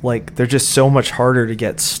discussions, like they're just so much harder to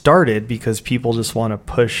get started because people just want to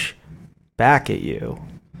push back at you.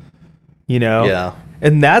 Yeah.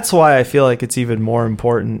 And that's why I feel like it's even more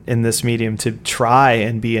important in this medium to try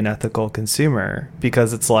and be an ethical consumer,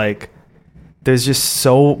 because it's like there's just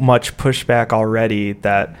so much pushback already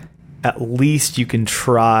that at least you can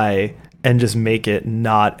try and just make it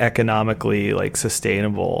not economically like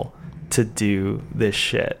sustainable to do this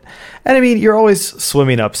shit. And I mean, you're always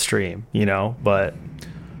swimming upstream, you know, but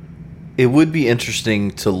it would be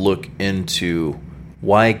interesting to look into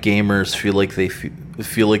why gamers feel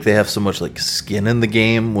like they have so much like skin in the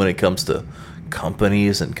game when it comes to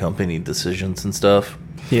companies and company decisions and stuff.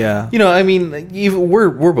 Yeah. You know, I mean,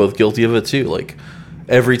 we're both guilty of it too. Like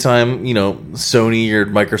every time, you know, Sony or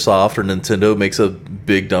Microsoft or Nintendo makes a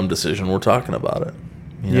big dumb decision, we're talking about it.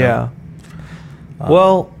 You know? Yeah.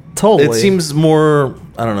 Well, totally. It seems more,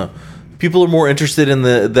 I don't know. People are more interested in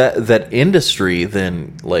that industry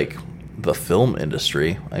than like the film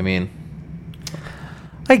industry. I mean,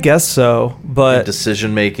 I guess so, but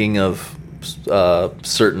decision making of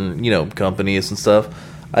certain, you know, companies and stuff.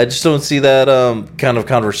 I just don't see that kind of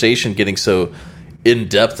conversation getting so in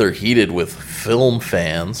depth or heated with film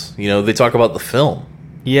fans. You know, they talk about the film.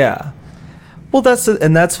 Yeah. Well, that's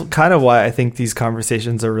kind of why I think these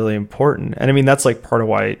conversations are really important. And I mean, that's like part of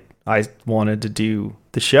why I wanted to do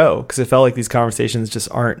the show, because it felt like these conversations just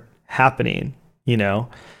aren't happening, you know?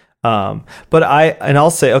 But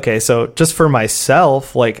I'll say, okay, so just for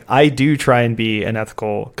myself, like I do try and be an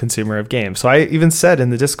ethical consumer of games. So I even said in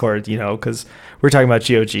the Discord, you know, because we're talking about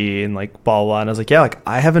GOG and like blah, blah, and I was like, yeah, like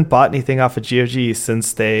I haven't bought anything off of GOG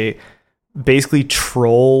since they basically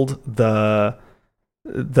trolled the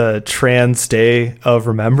Trans Day of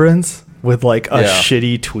Remembrance with like a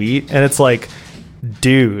shitty tweet. And it's like,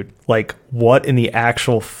 dude, like what in the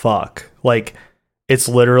actual fuck? Like it's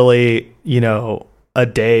literally, you know, a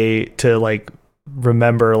day to like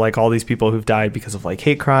remember like all these people who've died because of like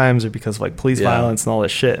hate crimes or because of like police violence and all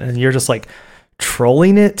this shit. And you're just like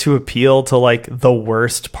trolling it to appeal to like the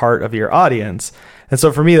worst part of your audience. And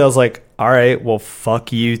so for me, that was like, all right, well,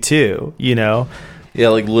 fuck you too, you know? Yeah,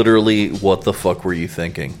 like literally, what the fuck were you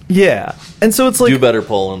thinking? Yeah. And so it's like, do better,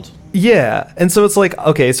 Poland. Yeah. And so it's like,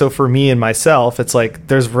 okay, so for me and myself, it's like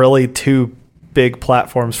there's really two big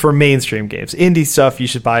platforms for mainstream games. Indie stuff you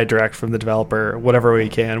should buy direct from the developer, whatever way you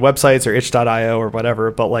can, websites or itch.io or whatever.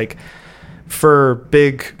 But like for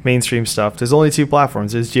big mainstream stuff, there's only two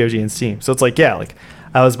platforms. There's GOG and Steam. So it's like, yeah, like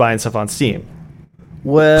I was buying stuff on Steam.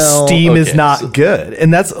 Well, Steam is not good.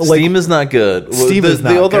 And that's like Steam is not good. Steam is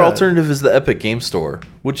not the other good. alternative is the Epic Game Store,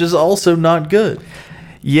 which is also not good.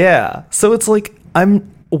 Yeah. So it's like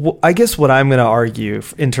I guess what I'm going to argue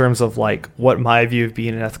in terms of like what my view of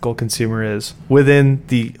being an ethical consumer is within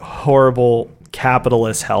the horrible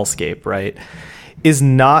capitalist hellscape, right, is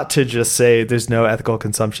not to just say there's no ethical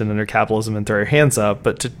consumption under capitalism and throw your hands up,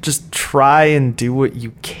 but to just try and do what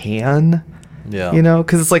you can. Yeah. You know,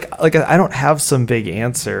 because it's like I don't have some big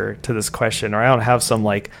answer to this question, or I don't have some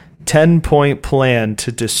like 10-point plan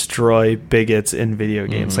to destroy bigots in video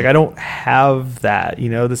games. Like I don't have that, you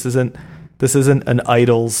know. This isn't an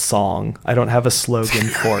Idols song. I don't have a slogan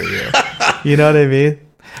for you. You know what I mean?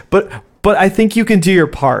 But I think you can do your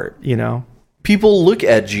part, you know? People look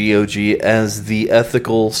at GOG as the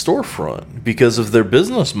ethical storefront because of their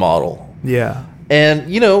business model. Yeah. And,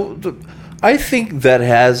 you know, I think that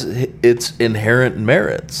has its inherent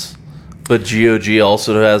merits. But GOG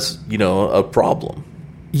also has, you know, a problem.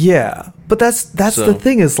 Yeah. But that's the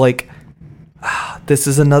thing is like, this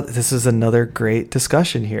is another great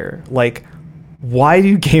discussion here. Like, why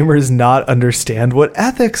do gamers not understand what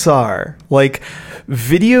ethics are? Like,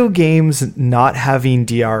 video games not having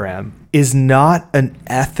DRM is not an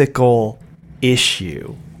ethical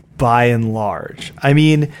issue by and large. I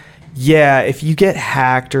mean, yeah, if you get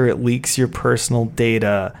hacked or it leaks your personal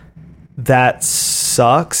data, that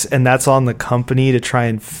sucks, and that's on the company to try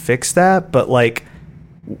and fix that. But like,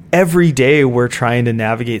 every day we're trying to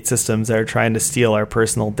navigate systems that are trying to steal our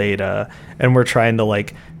personal data, and we're trying to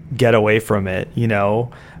like get away from it, you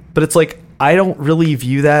know? But it's like, I don't really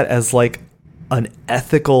view that as like an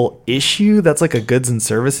ethical issue. That's like a goods and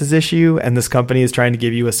services issue, and this company is trying to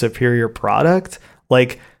give you a superior product.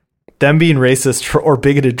 Like, them being racist or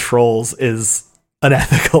bigoted trolls is an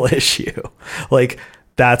ethical issue. Like,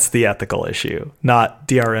 that's the ethical issue, not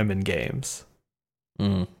DRM in games.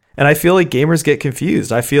 And I feel like gamers get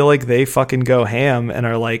confused. I feel like they fucking go ham and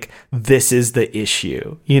are like, this is the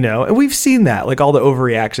issue, you know? And we've seen that, like all the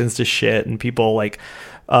overreactions to shit and people like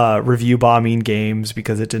review bombing games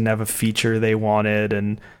because it didn't have a feature they wanted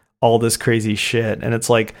and all this crazy shit. And it's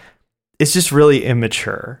like, it's just really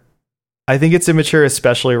immature. I think it's immature,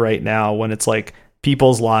 especially right now when it's like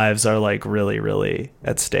people's lives are like really, really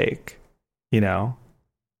at stake, you know,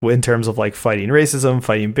 in terms of like fighting racism,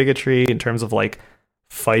 fighting bigotry, in terms of like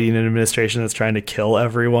fighting an administration that's trying to kill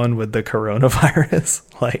everyone with the coronavirus.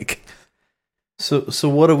 Like, so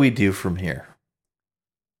what do we do from here?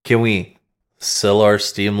 Can we sell our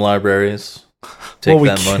Steam libraries? Take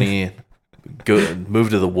that money go move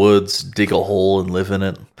to the woods, dig a hole, and live in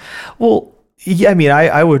it. Well, yeah, I mean,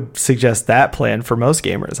 I would suggest that plan for most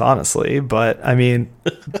gamers, honestly. But I mean,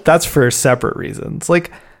 that's for separate reasons.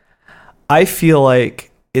 Like, I feel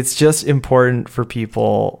like it's just important for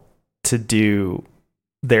people to do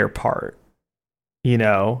their part, you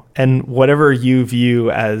know, and whatever you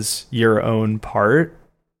view as your own part,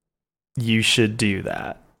 you should do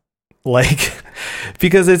that. Like,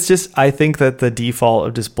 because it's just, I think that the default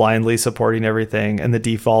of just blindly supporting everything and the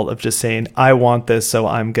default of just saying, I want this, so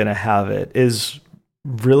I'm going to have it, is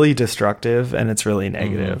really destructive and it's really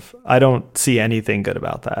negative. I don't see anything good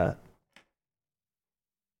about that.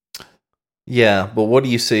 Yeah, but what do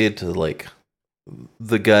you say to, like,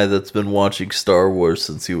 the guy that's been watching Star Wars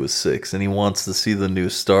since he was 6 and he wants to see the new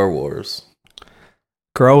Star Wars?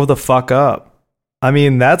 Grow the fuck up. I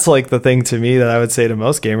mean, that's like the thing to me that I would say to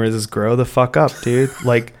most gamers is grow the fuck up, dude.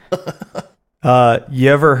 Like, you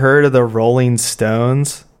ever heard of the Rolling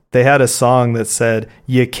Stones? They had a song that said,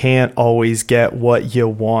 you can't always get what you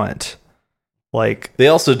want. Like, they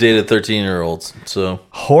also dated 13-year-olds, so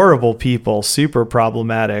horrible people, super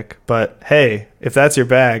problematic. But hey, if that's your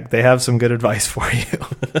bag, they have some good advice for you.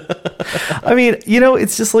 I mean, you know,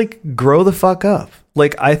 it's just like grow the fuck up.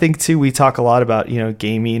 Like, I think too, we talk a lot about, you know,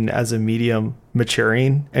 gaming as a medium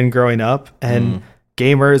maturing and growing up, and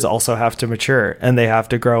gamers also have to mature and they have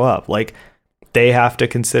to grow up. Like, they have to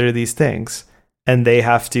consider these things and they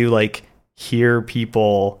have to like hear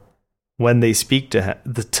people when they speak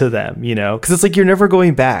to them, you know, because it's like you're never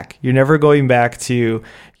going back. You're never going back to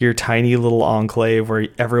your tiny little enclave where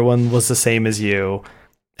everyone was the same as you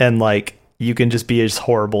and like you can just be as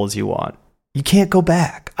horrible as you want. You can't go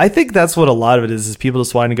back. I think that's what a lot of it is people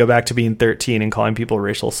just wanting to go back to being 13 and calling people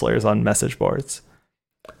racial slurs on message boards.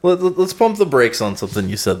 Let's pump the brakes on something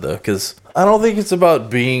you said, though, because I don't think it's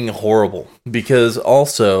about being horrible. Because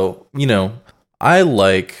also, you know, I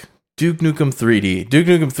like Duke Nukem 3D. Duke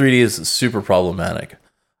Nukem 3D is super problematic.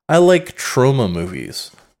 I like trauma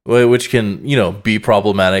movies, which can, you know, be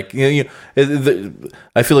problematic.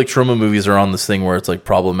 I feel like trauma movies are on this thing where it's like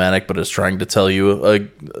problematic, but it's trying to tell you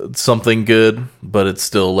something good, but it's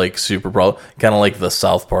still like super kind of like the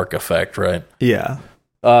South Park effect, right? Yeah.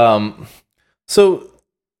 So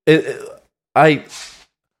I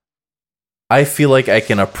feel like I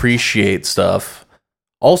can appreciate stuff,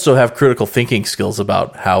 also have critical thinking skills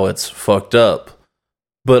about how it's fucked up,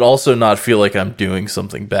 but also not feel like I'm doing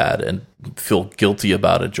something bad and feel guilty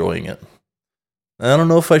about enjoying it. I don't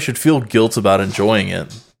know if I should feel guilt about enjoying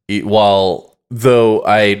it, though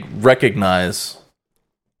I recognize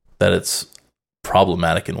that it's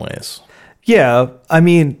problematic in ways. Yeah, I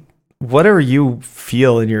mean, whatever you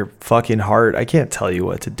feel in your fucking heart, I can't tell you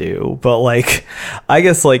what to do, but like, I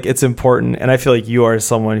guess like it's important, and I feel like you are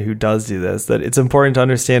someone who does do this, that it's important to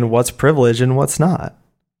understand what's privilege and what's not.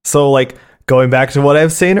 So like, going back to what I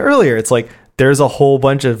was saying earlier, it's like, there's a whole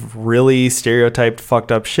bunch of really stereotyped,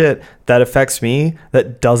 fucked up shit that affects me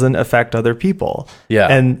that doesn't affect other people. Yeah.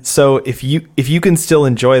 And so if you can still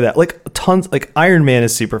enjoy that, like tons, like Iron Man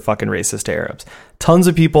is super fucking racist to Arabs. Tons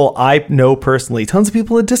of people I know personally, tons of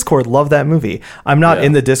people in Discord love that movie. I'm not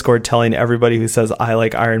in the Discord telling everybody who says I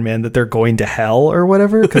like Iron Man that they're going to hell or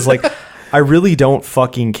whatever. Cause like, I really don't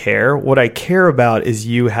fucking care. What I care about is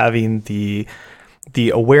you having the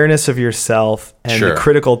awareness of yourself and the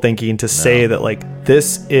critical thinking to say that like,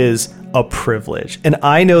 this is a privilege. And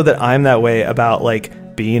I know that I'm that way about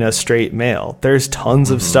like being a straight male. There's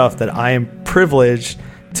tons of stuff that I am privileged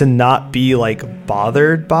to not be like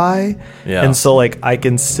bothered by. Yeah. And so like, I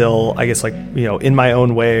can still, I guess like, you know, in my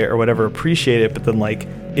own way or whatever, appreciate it. But then like,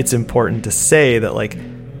 it's important to say that like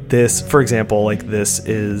this, for example, like this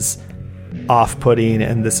is off-putting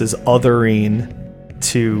and this is othering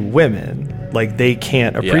to women. Like they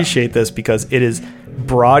can't appreciate this because it is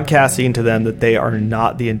broadcasting to them that they are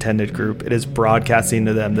not the intended group. It is broadcasting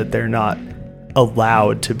to them that they're not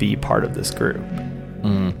allowed to be part of this group.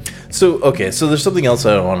 So there's something else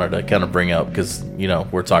I wanted to kind of bring up because, you know,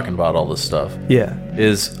 we're talking about all this stuff. Yeah.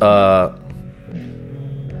 Is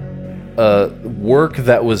work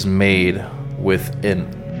that was made with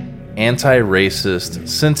an anti-racist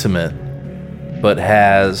sentiment but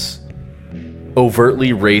has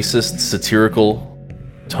overtly racist satirical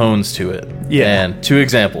tones to it. Yeah. And 2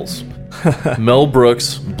 examples. Mel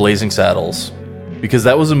Brooks' Blazing Saddles, because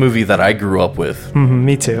that was a movie that I grew up with.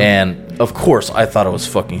 Me too. And of course I thought it was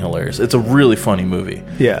fucking hilarious. It's a really funny movie.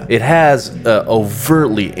 Yeah. It has an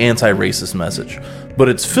overtly anti-racist message, but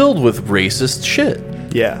it's filled with racist shit.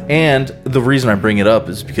 Yeah. And the reason I bring it up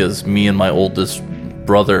is because me and my oldest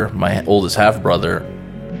brother, my oldest half brother,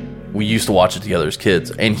 we used to watch it together as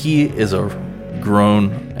kids, and he is a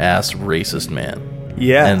grown ass racist man.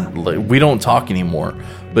 Yeah. And like, we don't talk anymore.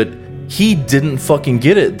 But he didn't fucking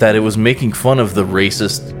get it that it was making fun of the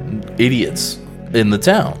racist idiots in the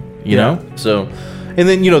town, you know? So, and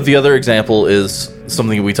then, the other example is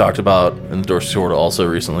something we talked about in the Dorset Shore also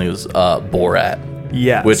recently was Borat.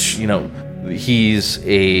 Yes. Which, he's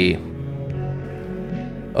a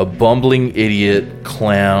bumbling idiot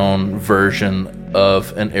clown version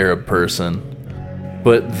of an Arab person.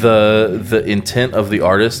 But the intent of the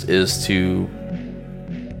artist is to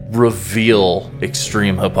reveal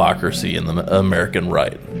extreme hypocrisy in the American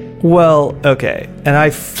right. Well, okay. And I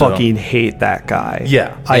fucking hate that guy.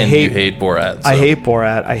 Yeah. You hate Borat. So. I hate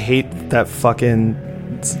Borat. I hate that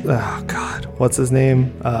fucking... Oh, God. What's his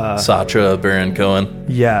name? Sacha Baron Cohen.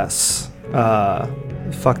 Yes.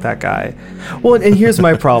 Fuck that guy. Well, and here's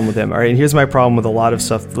my problem with him. All right. And here's my problem with a lot of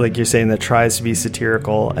stuff, like you're saying, that tries to be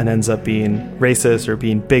satirical and ends up being racist or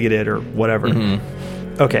being bigoted or whatever.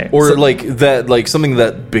 Mm-hmm. Okay. Or something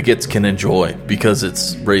that bigots can enjoy because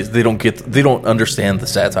it's raised. They don't understand the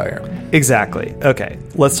satire. Exactly. Okay.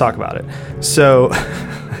 Let's talk about it. So,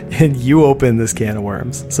 and you open this can of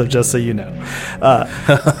worms. So just so you know,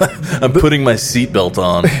 I'm putting my seatbelt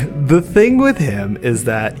on. The thing with him is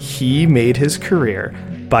that he made his career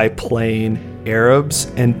by playing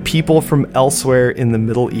Arabs and people from elsewhere in the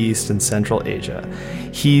Middle East and Central Asia.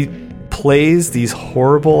 He plays these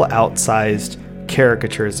horrible, outsized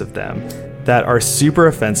caricatures of them that are super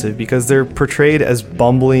offensive because they're portrayed as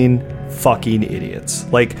bumbling fucking idiots.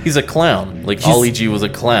 Like, he's a clown. Like, Ali G was a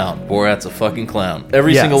clown. Borat's a fucking clown.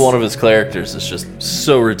 Every single one of his characters is just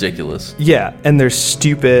so ridiculous. Yeah, and they're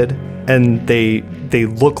stupid, and they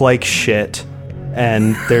look like shit,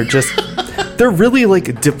 and they're just... they're really,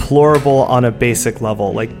 like, deplorable on a basic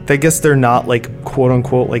level. Like, I guess they're not, like,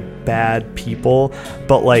 quote-unquote, like, bad people,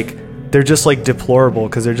 but, like, they're just, like, deplorable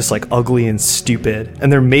because they're just, like, ugly and stupid,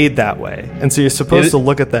 and they're made that way. And so you're supposed to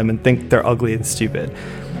look at them and think they're ugly and stupid.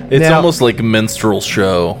 It's almost like a minstrel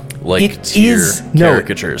show, like tier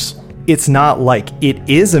caricatures. It's not like it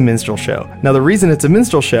is a minstrel show. Now, the reason it's a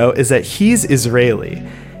minstrel show is that he's Israeli,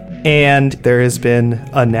 and there has been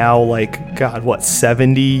a now, like,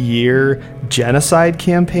 70-year genocide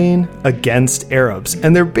campaign against Arabs,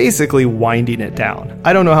 and they're basically winding it down.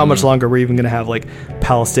 I don't know how much longer we're even going to have, like,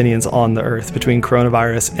 Palestinians on the earth between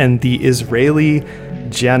coronavirus and the Israeli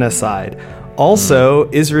genocide. Also,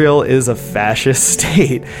 Israel is a fascist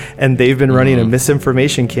state, and they've been running a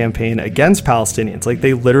misinformation campaign against Palestinians. Like,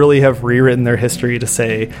 they literally have rewritten their history to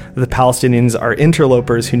say the Palestinians are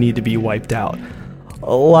interlopers who need to be wiped out.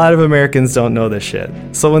 A lot of Americans don't know this shit.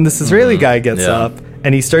 So when this Israeli guy gets up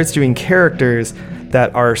and he starts doing characters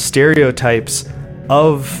that are stereotypes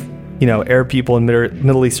of, Arab people and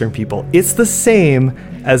Middle Eastern people, it's the same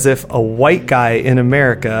as if a white guy in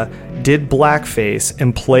America did blackface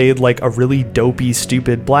and played like a really dopey,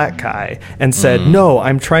 stupid black guy and said, no,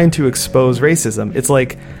 I'm trying to expose racism. It's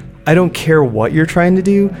like, I don't care what you're trying to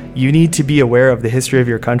do. You need to be aware of the history of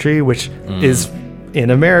your country, which is, in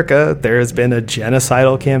America, there has been a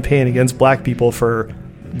genocidal campaign against black people for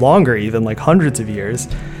longer, even like hundreds of years.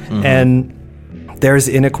 And there's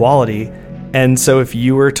inequality. And so if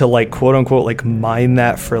you were to, like, quote unquote, like, mine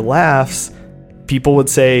that for laughs, people would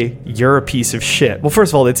say you're a piece of shit. Well,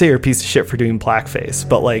 first of all, they'd say you're a piece of shit for doing blackface,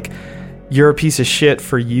 but, like, you're a piece of shit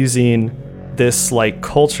for using this, like,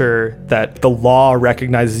 culture that the law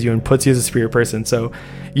recognizes you and puts you as a superior person. So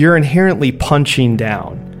you're inherently punching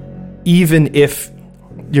down, even if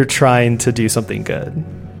you're trying to do something good.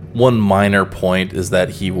 One minor point is that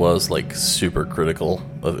he was, like, super critical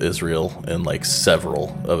of Israel in, like,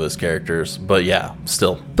 several of his characters. But yeah,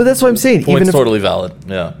 still. But that's what I'm saying. Point's totally valid.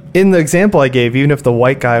 Yeah. In the example I gave, even if the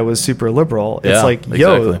white guy was super liberal, it's like,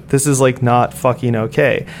 yo, this is, like, not fucking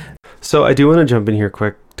okay. So I do want to jump in here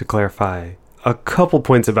quick to clarify a couple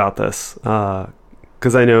points about this.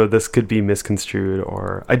 Because I know this could be misconstrued,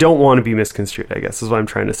 or I don't want to be misconstrued, I guess is what I'm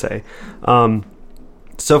trying to say.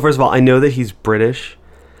 So first of all, I know that he's British,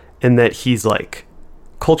 and that he's, like,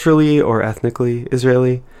 culturally or ethnically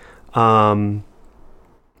Israeli.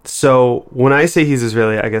 So when I say he's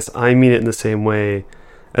Israeli, I guess I mean it in the same way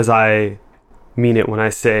as I mean it when I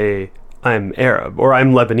say I'm Arab or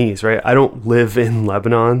I'm Lebanese, right? I don't live in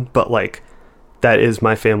Lebanon, but, like, that is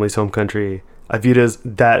my family's home country. I view it as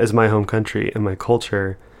that is my home country and my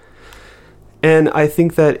culture. And I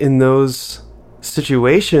think that in those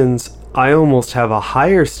situations, I almost have a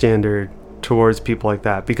higher standard towards people like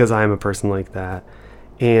that because I am a person like that,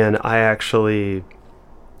 and I actually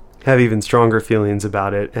have even stronger feelings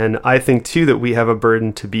about it. And I think too that we have a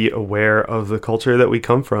burden to be aware of the culture that we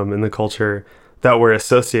come from and the culture that we're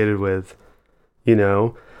associated with,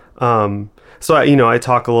 So I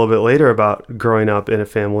talk a little bit later about growing up in a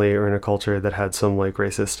family or in a culture that had some like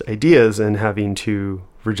racist ideas and having to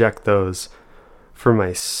reject those for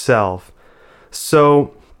myself.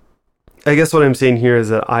 So I guess what I'm saying here is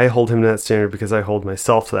that I hold him to that standard because I hold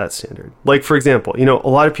myself to that standard. Like, for example, a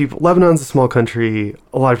lot of people, Lebanon's a small country.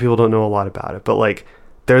 A lot of people don't know a lot about it, but like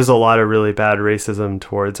there's a lot of really bad racism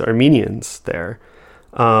towards Armenians there.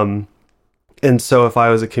 And so if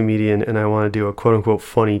I was a comedian and I want to do a quote unquote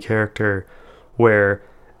funny character where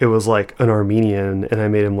it was like an Armenian and I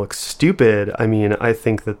made him look stupid, I mean, I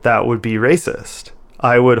think that would be racist.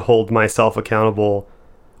 I would hold myself accountable.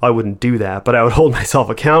 I wouldn't do that, but I would hold myself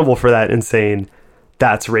accountable for that and saying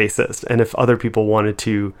that's racist. And if other people wanted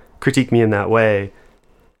to critique me in that way,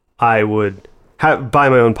 I would have, by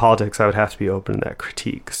my own politics, I would have to be open to that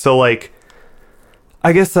critique. So like,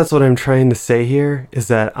 I guess that's what I'm trying to say here, is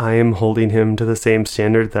that I am holding him to the same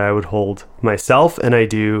standard that I would hold myself, and I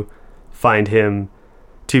do find him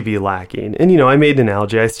to be lacking. And, I made an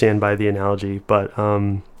analogy. I stand by the analogy. But,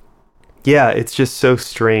 yeah, it's just so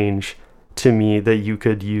strange to me that you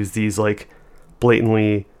could use these, like,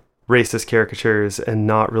 blatantly racist caricatures and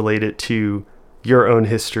not relate it to your own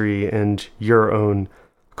history and your own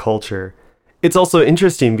culture. It's also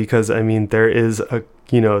interesting because, I mean, there's a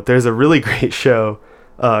really great show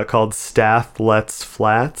called Stath Lets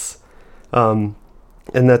Flats. And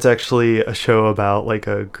that's actually a show about like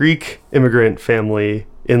a Greek immigrant family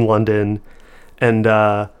in London. And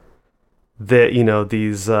the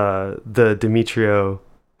Demetrio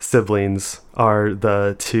siblings are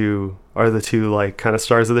the two like kind of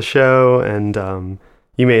stars of the show. And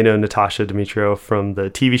you may know Natasha Demetrio from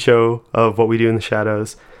the TV show of What We Do in the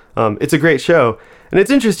Shadows. It's a great show. And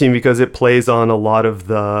it's interesting because it plays on a lot of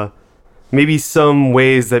the maybe some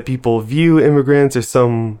ways that people view immigrants or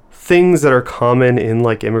some things that are common in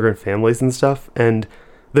like immigrant families and stuff. And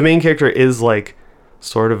the main character is like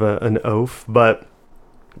sort of an oaf, but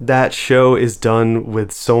that show is done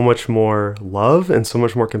with so much more love and so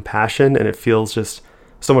much more compassion, and it feels just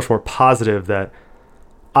so much more positive that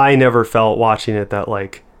I never felt watching it that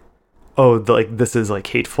like, this is like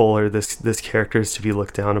hateful or this character is to be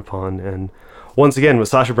looked down upon. And once again, with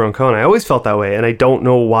Sacha Baron Cohen, I always felt that way, and I don't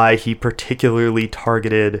know why he particularly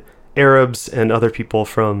targeted Arabs and other people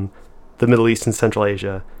from the Middle East and Central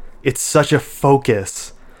Asia. It's such a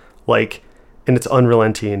focus, like, and it's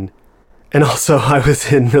unrelenting. And also, I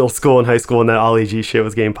was in middle school and high school when that Ali G shit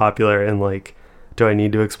was getting popular, and like, do I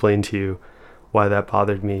need to explain to you why that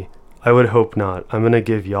bothered me? I would hope not. I'm gonna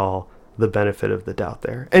give y'all the benefit of the doubt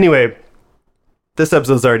there. Anyway, this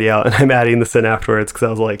episode's already out, and I'm adding this in afterwards because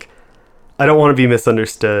I was like, I don't want to be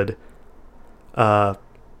misunderstood.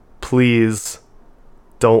 Please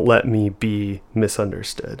don't let me be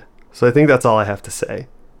misunderstood. So I think that's all I have to say.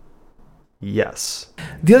 Yes.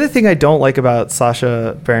 The other thing I don't like about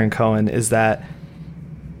Sacha Baron Cohen is that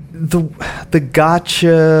the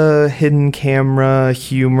gotcha hidden camera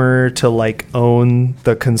humor to like own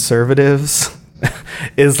the conservatives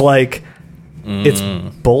is like, it's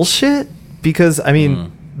bullshit, because I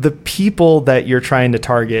mean, the people that you're trying to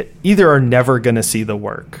target either are never going to see the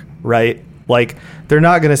work, right? Like, they're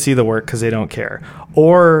not going to see the work because they don't care,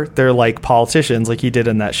 or they're like politicians, like he did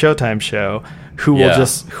in that Showtime show, who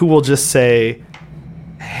will just say,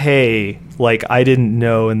 "Hey, like, I didn't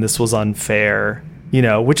know, and this was unfair,"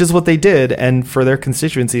 which is what they did, and for their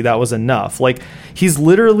constituency, that was enough. Like, he's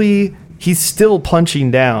still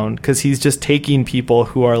punching down because he's just taking people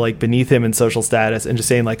who are like beneath him in social status and just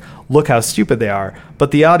saying like, look how stupid they are.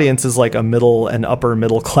 But the audience is like a middle and upper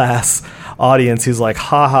middle class audience who's like,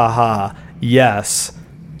 ha ha ha, yes,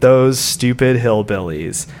 those stupid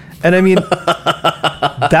hillbillies. And I mean,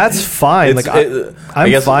 that's fine. I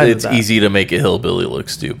guess fine. It's easy to make a hillbilly look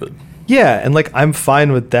stupid. Yeah, and like, I'm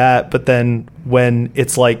fine with that. But then when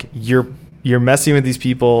it's like you're messing with these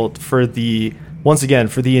people for the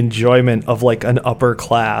enjoyment of like an upper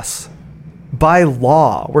class by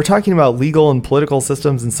law. We're talking about legal and political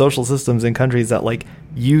systems and social systems in countries that like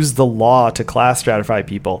use the law to class stratify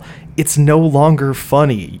people. It's no longer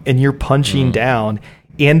funny, and you're punching down,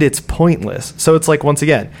 and it's pointless. So it's like, once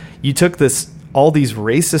again, you took all these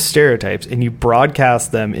racist stereotypes and you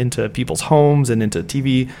broadcast them into people's homes and into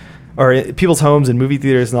TV, or people's homes and movie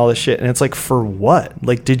theaters and all this shit. And it's like, for what?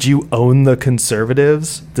 Like, did you own the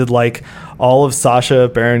conservatives? Did like all of Sacha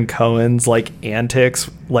Baron Cohen's like antics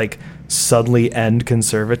like suddenly end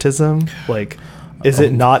conservatism? Like, is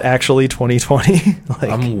it not actually 2020? Like,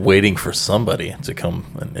 I'm waiting for somebody to come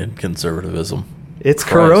and end conservatism. It's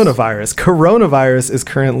coronavirus. Coronavirus is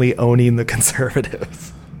currently owning the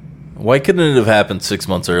conservatives. Why couldn't it have happened 6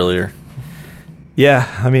 months earlier? Yeah,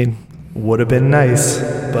 I mean, would have been nice,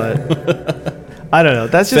 but I don't know.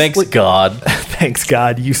 That's just Thanks God. thanks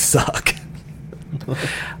God, you suck.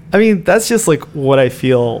 I mean, that's just like what I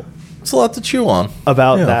feel It's a lot to chew on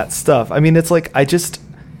about Yeah. that stuff. I mean, it's like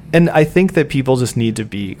and I think that people just need to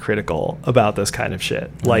be critical about this kind of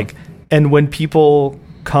shit. Like, and when people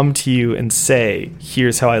come to you and say,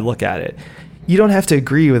 here's how I look at it, you don't have to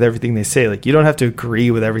agree with everything they say. Like, you don't have to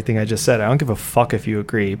agree with everything I just said. I don't give a fuck if you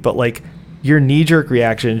agree, but like, your knee-jerk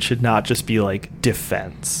reaction should not just be like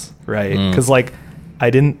defense, right? Because like, I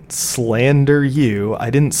didn't slander you. I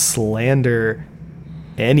didn't slander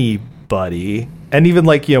anybody. And even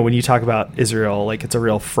like, you know, when you talk about Israel, like it's a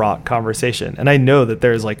real fraught conversation. And I know that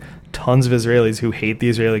there's like tons of Israelis who hate the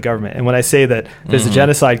Israeli government. And when I say that there's a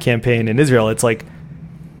genocide campaign in Israel, it's like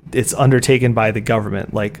it's undertaken by the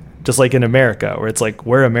government, like just like in America, where it's like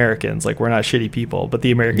we're Americans, like we're not shitty people, but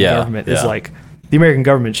the American government is like the American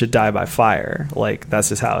government should die by fire. Like that's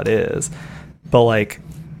just how it is. But like,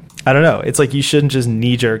 I don't know. It's like you shouldn't just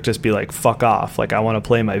knee jerk just be like fuck off. Like I want to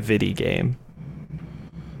play my viddy game.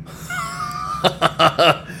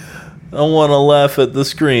 I want to laugh at the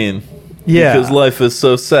screen. Yeah. Because life is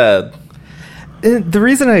so sad. And the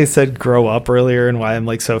reason I said grow up earlier and why I'm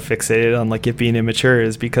like so fixated on like it being immature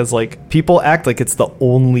is because like people act like it's the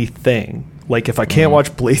only thing. Like if I can't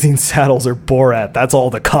watch Blazing Saddles or Borat, that's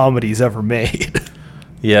all the comedies ever made.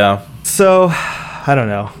 Yeah. So, I don't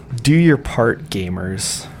know. Do your part,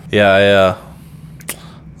 gamers. Yeah,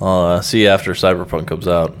 I'll see you after Cyberpunk comes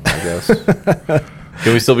out, I guess.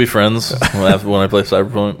 Can we still be friends when I play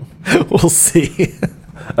Cyberpunk? We'll see.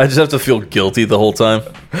 I just have to feel guilty the whole time.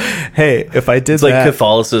 Hey, if I did It's like that,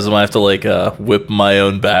 Catholicism. I have to like whip my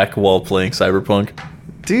own back while playing Cyberpunk.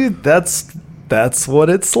 dude, that's what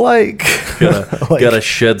it's like. Gotta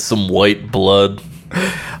shed some white blood.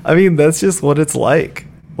 I mean, that's just what it's like.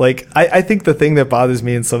 Like, I think the thing that bothers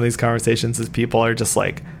me in some of these conversations is people are just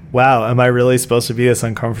like, wow, am I really supposed to be this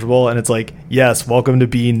uncomfortable? And it's like, yes, welcome to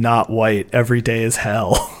being not white. Every day is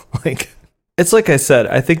hell. Like, it's like I said,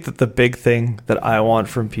 I think that the big thing that I want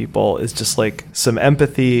from people is just like some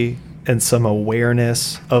empathy and some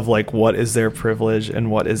awareness of like what is their privilege and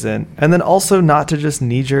what isn't. And then also not to just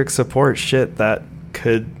knee-jerk support shit that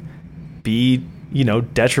could be, you know,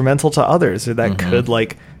 detrimental to others or that could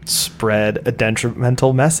like spread a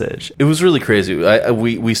detrimental message. It was really crazy.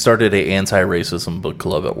 We started a anti-racism book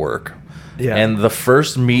club at work. Yeah. And the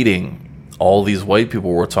first meeting, all these white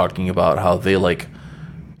people were talking about how they like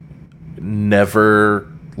never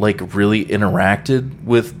like really interacted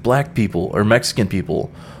with black people or Mexican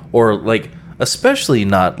people or like especially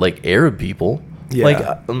not like Arab people.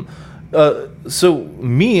 Yeah. Like so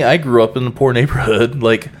me, I grew up in a poor neighborhood.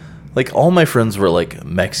 Like all my friends were like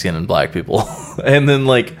Mexican and black people. And then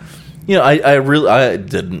like, you know, I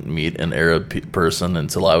didn't meet an Arab person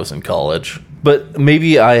until I was in college. But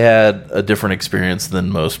maybe I had a different experience than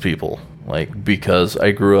most people, like because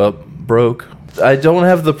I grew up broke. I don't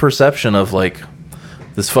have the perception of like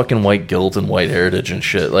this fucking white guilt and white heritage and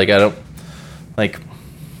shit. Like I don't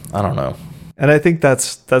know. And I think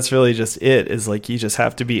that's really just it, is like you just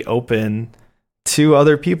have to be open to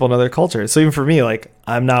other people and other cultures. So even for me, like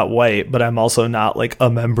I'm not white, but I'm also not like a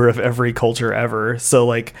member of every culture ever. So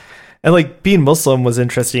like, and like being Muslim was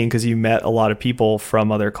interesting because you met a lot of people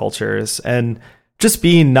from other cultures, and just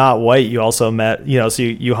being not white, you also met, you know, so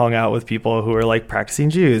you hung out with people who were like practicing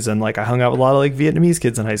Jews, and like I hung out with a lot of like Vietnamese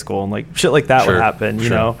kids in high school, and like shit like that would happen, you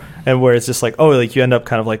know, and where it's just like, oh, like you end up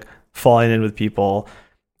kind of like falling in with people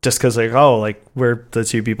just because like, oh, like we're the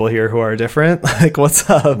two people here who are different. Like, what's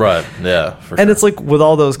up? Right. Yeah. And it's like with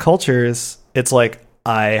all those cultures, it's like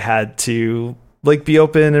I had to like be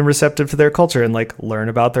open and receptive to their culture and like learn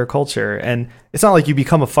about their culture. And it's not like you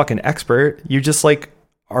become a fucking expert. You just like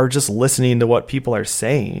are just listening to what people are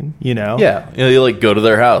saying, you know? Yeah. You know, you like go to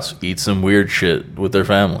their house, eat some weird shit with their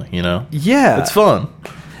family, you know? Yeah. It's fun.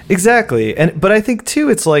 Exactly. But I think too,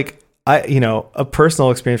 it's like, a personal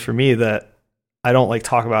experience for me that I don't like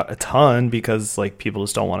talk about a ton because like people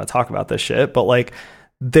just don't want to talk about this shit. But like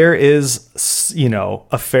there is, you know,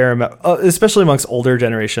 a fair amount, especially amongst older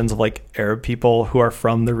generations of like Arab people who are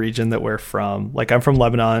from the region that we're from. Like I'm from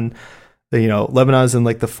Lebanon. You know, Lebanon is in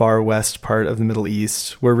like the far west part of the Middle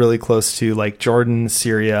East. We're really close to like Jordan,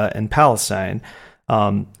 Syria, and Palestine.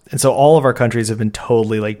 And so all of our countries have been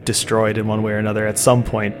totally like destroyed in one way or another at some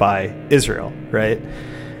point by Israel, right?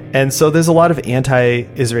 And so there's a lot of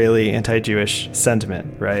anti-Israeli, anti-Jewish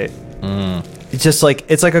sentiment, right? It's just like,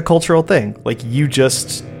 it's like a cultural thing. Like you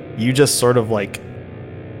just sort of like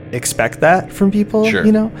expect that from people,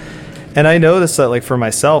 you know? And I noticed that like for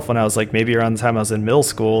myself when I was like maybe around the time I was in middle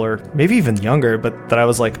school or maybe even younger, but that I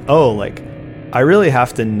was like, oh, like I really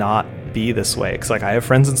have to not be this way, because like I have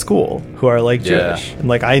friends in school who are like Yeah. Jewish, and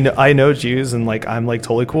like I know Jews, and like I'm like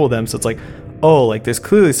totally cool with them. So it's like, oh, like there's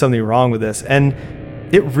clearly something wrong with this, and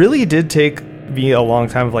it really did take me a long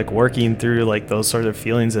time of like working through like those sort of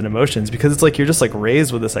feelings and emotions, because it's like you're just like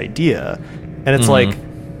raised with this idea, and it's like,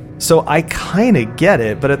 so I kind of get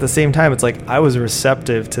it, but at the same time it's like I was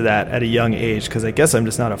receptive to that at a young age, because I guess I'm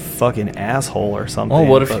just not a fucking asshole or something.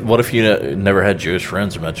 Well, but- what if you never had Jewish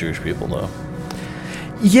friends or met Jewish people though?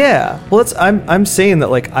 Yeah, well, I'm saying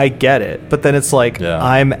that like I get it, but then it's like Yeah.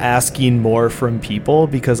 I'm asking more from people,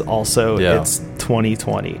 because also Yeah. it's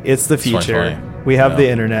 2020, it's the future. 2020. We have Yeah. the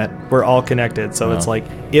internet, we're all connected, so it's Yeah. like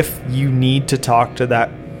if you need to talk to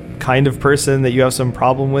that kind of person that you have some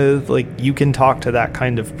problem with, like you can talk to that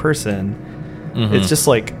kind of person. It's just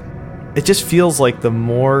like, it just feels like the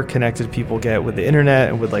more connected people get with the internet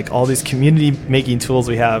and with like all these community making tools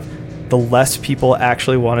we have, the less people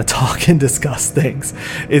actually want to talk and discuss things.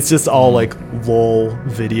 It's just all like lol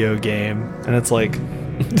video game, and it's like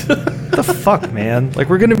what the fuck, man? Like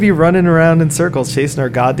we're gonna be running around in circles chasing our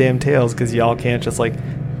goddamn tails because y'all can't just like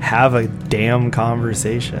have a damn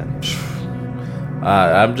conversation.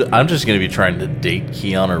 I'm just gonna be trying to date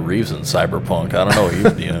Keanu Reeves in Cyberpunk. I don't know what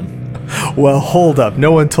you're doing. Well, hold up,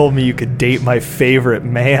 no one told me you could date my favorite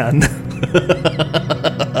man.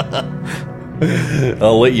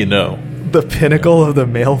 I'll let you know. The pinnacle of the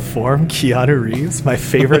male form, Keanu Reeves, my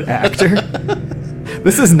favorite actor.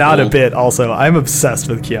 This is not a bit, also. I'm obsessed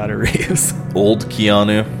with Keanu Reeves. Old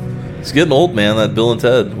Keanu. He's getting old, man. That Bill and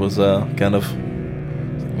Ted was kind of...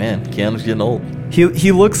 Man, Keanu's getting old.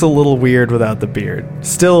 He looks a little weird without the beard.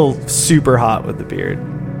 Still super hot with the beard.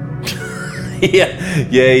 yeah,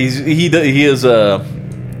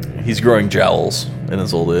 he's growing jowls in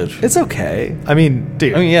his old age. It's okay. I mean,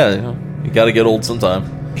 dude. I mean, yeah, you got to get old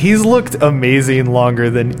sometime. He's looked amazing longer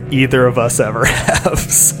than either of us ever have.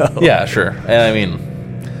 So Yeah, sure. And I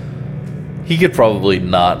mean, he could probably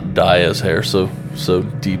not dye his hair so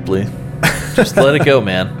deeply. Just let it go,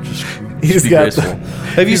 man. Just He's be got graceful.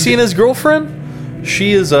 Have you seen his girlfriend?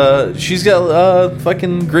 She is she's got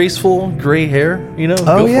fucking graceful gray hair. You know,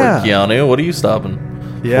 Oh, go yeah. for it, Keanu. What are you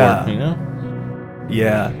stopping? Yeah. for, you know.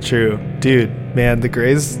 Yeah, true. Dude, man, the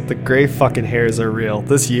gray fucking hairs are real.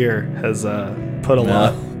 This year has put a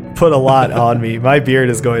lot on me. My beard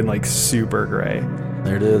is going like super gray.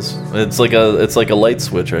 There it is. It's like a light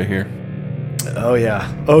switch right here. Oh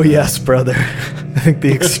yeah. Oh yes, brother. I think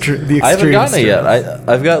the extreme. I haven't gotten it yet.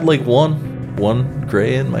 I've got like one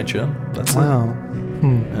gray in my chin. That's Wow.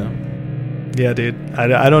 Yeah. Yeah, dude.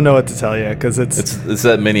 I don't know what to tell you, because It's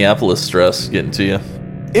that Minneapolis stress getting to you.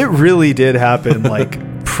 it really did happen like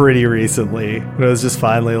pretty recently, when I was just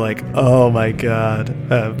finally like, oh my god.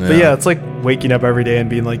 But yeah, it's like waking up every day and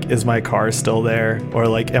being like, is my car still there, or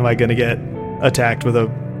like, am I gonna get attacked with a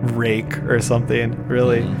rake or something?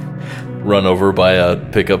 Really? Run over by a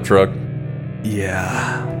pickup truck,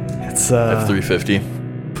 Yeah. It's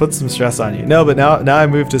F-350. put some stress on you. No, but now I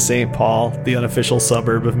moved to St. Paul, the unofficial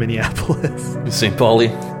suburb of Minneapolis. St.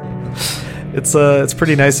 Pauli. It's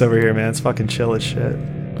pretty nice over here, man. It's fucking chill as shit.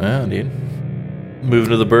 Yeah, dude. Moving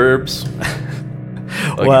to the burbs.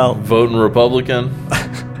 Like Well, voting Republican.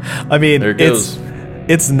 I mean, There it goes.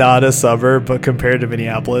 it's not a suburb, but compared to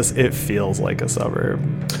Minneapolis, it feels like a suburb.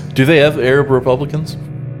 Do they have Arab Republicans?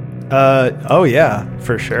 Oh yeah,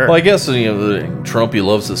 for sure. Well, I guess Trump, he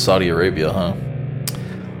loves his Saudi Arabia, huh?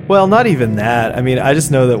 Well, not even that. I mean, I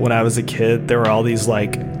just know that when I was a kid, there were all these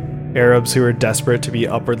like Arabs who were desperate to be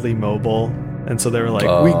upwardly mobile, and so they were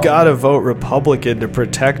like, we gotta vote Republican to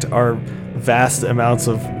protect our vast amounts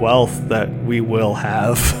of wealth that we will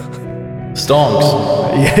have. Stonks.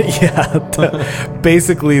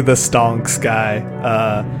 Basically the stonks guy.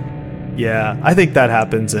 Yeah, I think that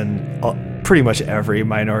happens in pretty much every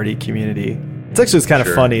minority community. It's actually just kind of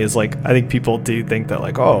Sure. funny, is like, I think people do think that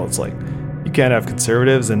like, oh, it's like you can't have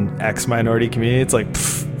conservatives in X minority community. It's like,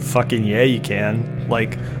 fucking yeah, you can.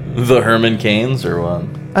 Like, The Herman Cains or what?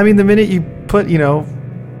 I mean, the minute you put,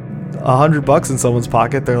 $100 in someone's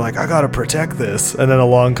pocket, they're like, I gotta protect this, and then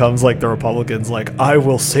along comes like the Republicans, like, I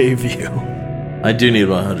will save you. I do need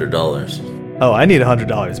 $100. Oh, I need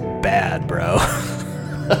 $100 bad, bro.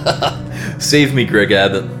 Save me, Greg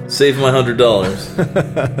Abbott. Save my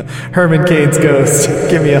 $100. Herman Cain's ghost.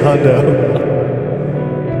 Give me a hundo.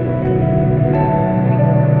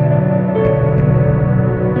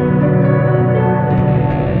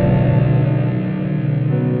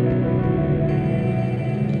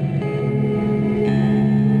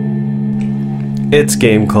 It's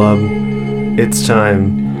Game Club. It's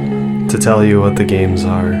time to tell you what the games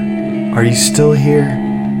are. Are you still here?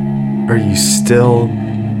 Are you still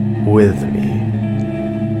with me?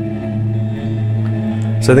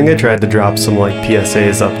 So I think I tried to drop some like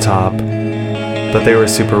PSAs up top, but they were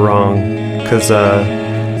super wrong because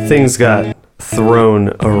things got thrown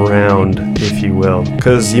around, if you will.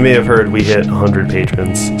 Because you may have heard we hit 100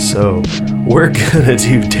 patrons, so we're gonna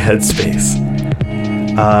do Dead Space.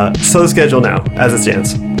 So the schedule now, as it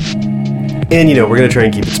stands. And we're gonna try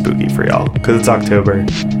and keep it spooky for y'all, because it's October.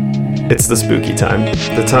 It's the spooky time.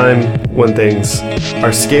 The time when things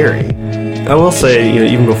are scary. I will say,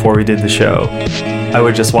 even before we did the show, I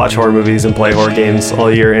would just watch horror movies and play horror games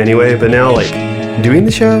all year anyway, but now, like, doing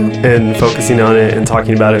the show and focusing on it and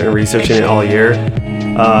talking about it and researching it all year,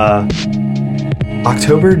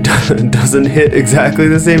 October doesn't hit exactly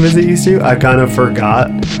the same as it used to. I kind of forgot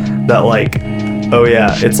that, like, oh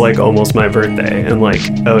yeah, it's like almost my birthday, and like,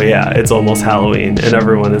 oh yeah, it's almost Halloween, and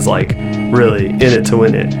everyone is like really in it to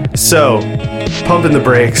win it. So, pumping the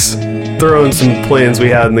brakes, throwing some plans we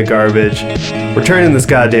had in the garbage. We're turning this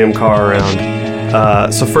goddamn car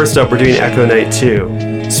around. So first up, we're doing Echo Night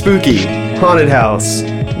 2. Spooky, haunted house.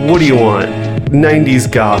 What do you want?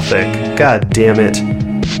 90s gothic. God damn it.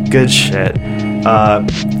 Good shit.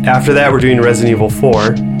 After that, we're doing Resident Evil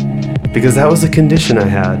 4, because that was a condition I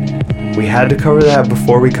had. We had to cover that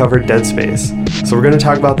before we covered Dead Space. So we're going to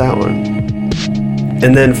talk about that one.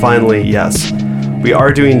 And then finally, yes, we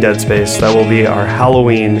are doing Dead Space. That will be our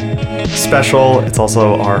Halloween special. It's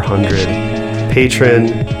also our 100 patron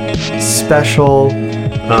special.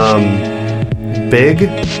 Big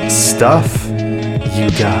stuff, you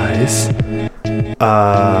guys.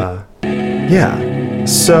 Yeah.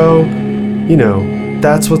 So,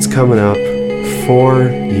 that's what's coming up for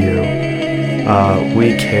you.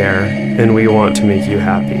 We care, and we want to make you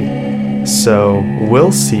happy. So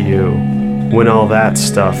we'll see you when all that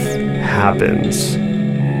stuff happens.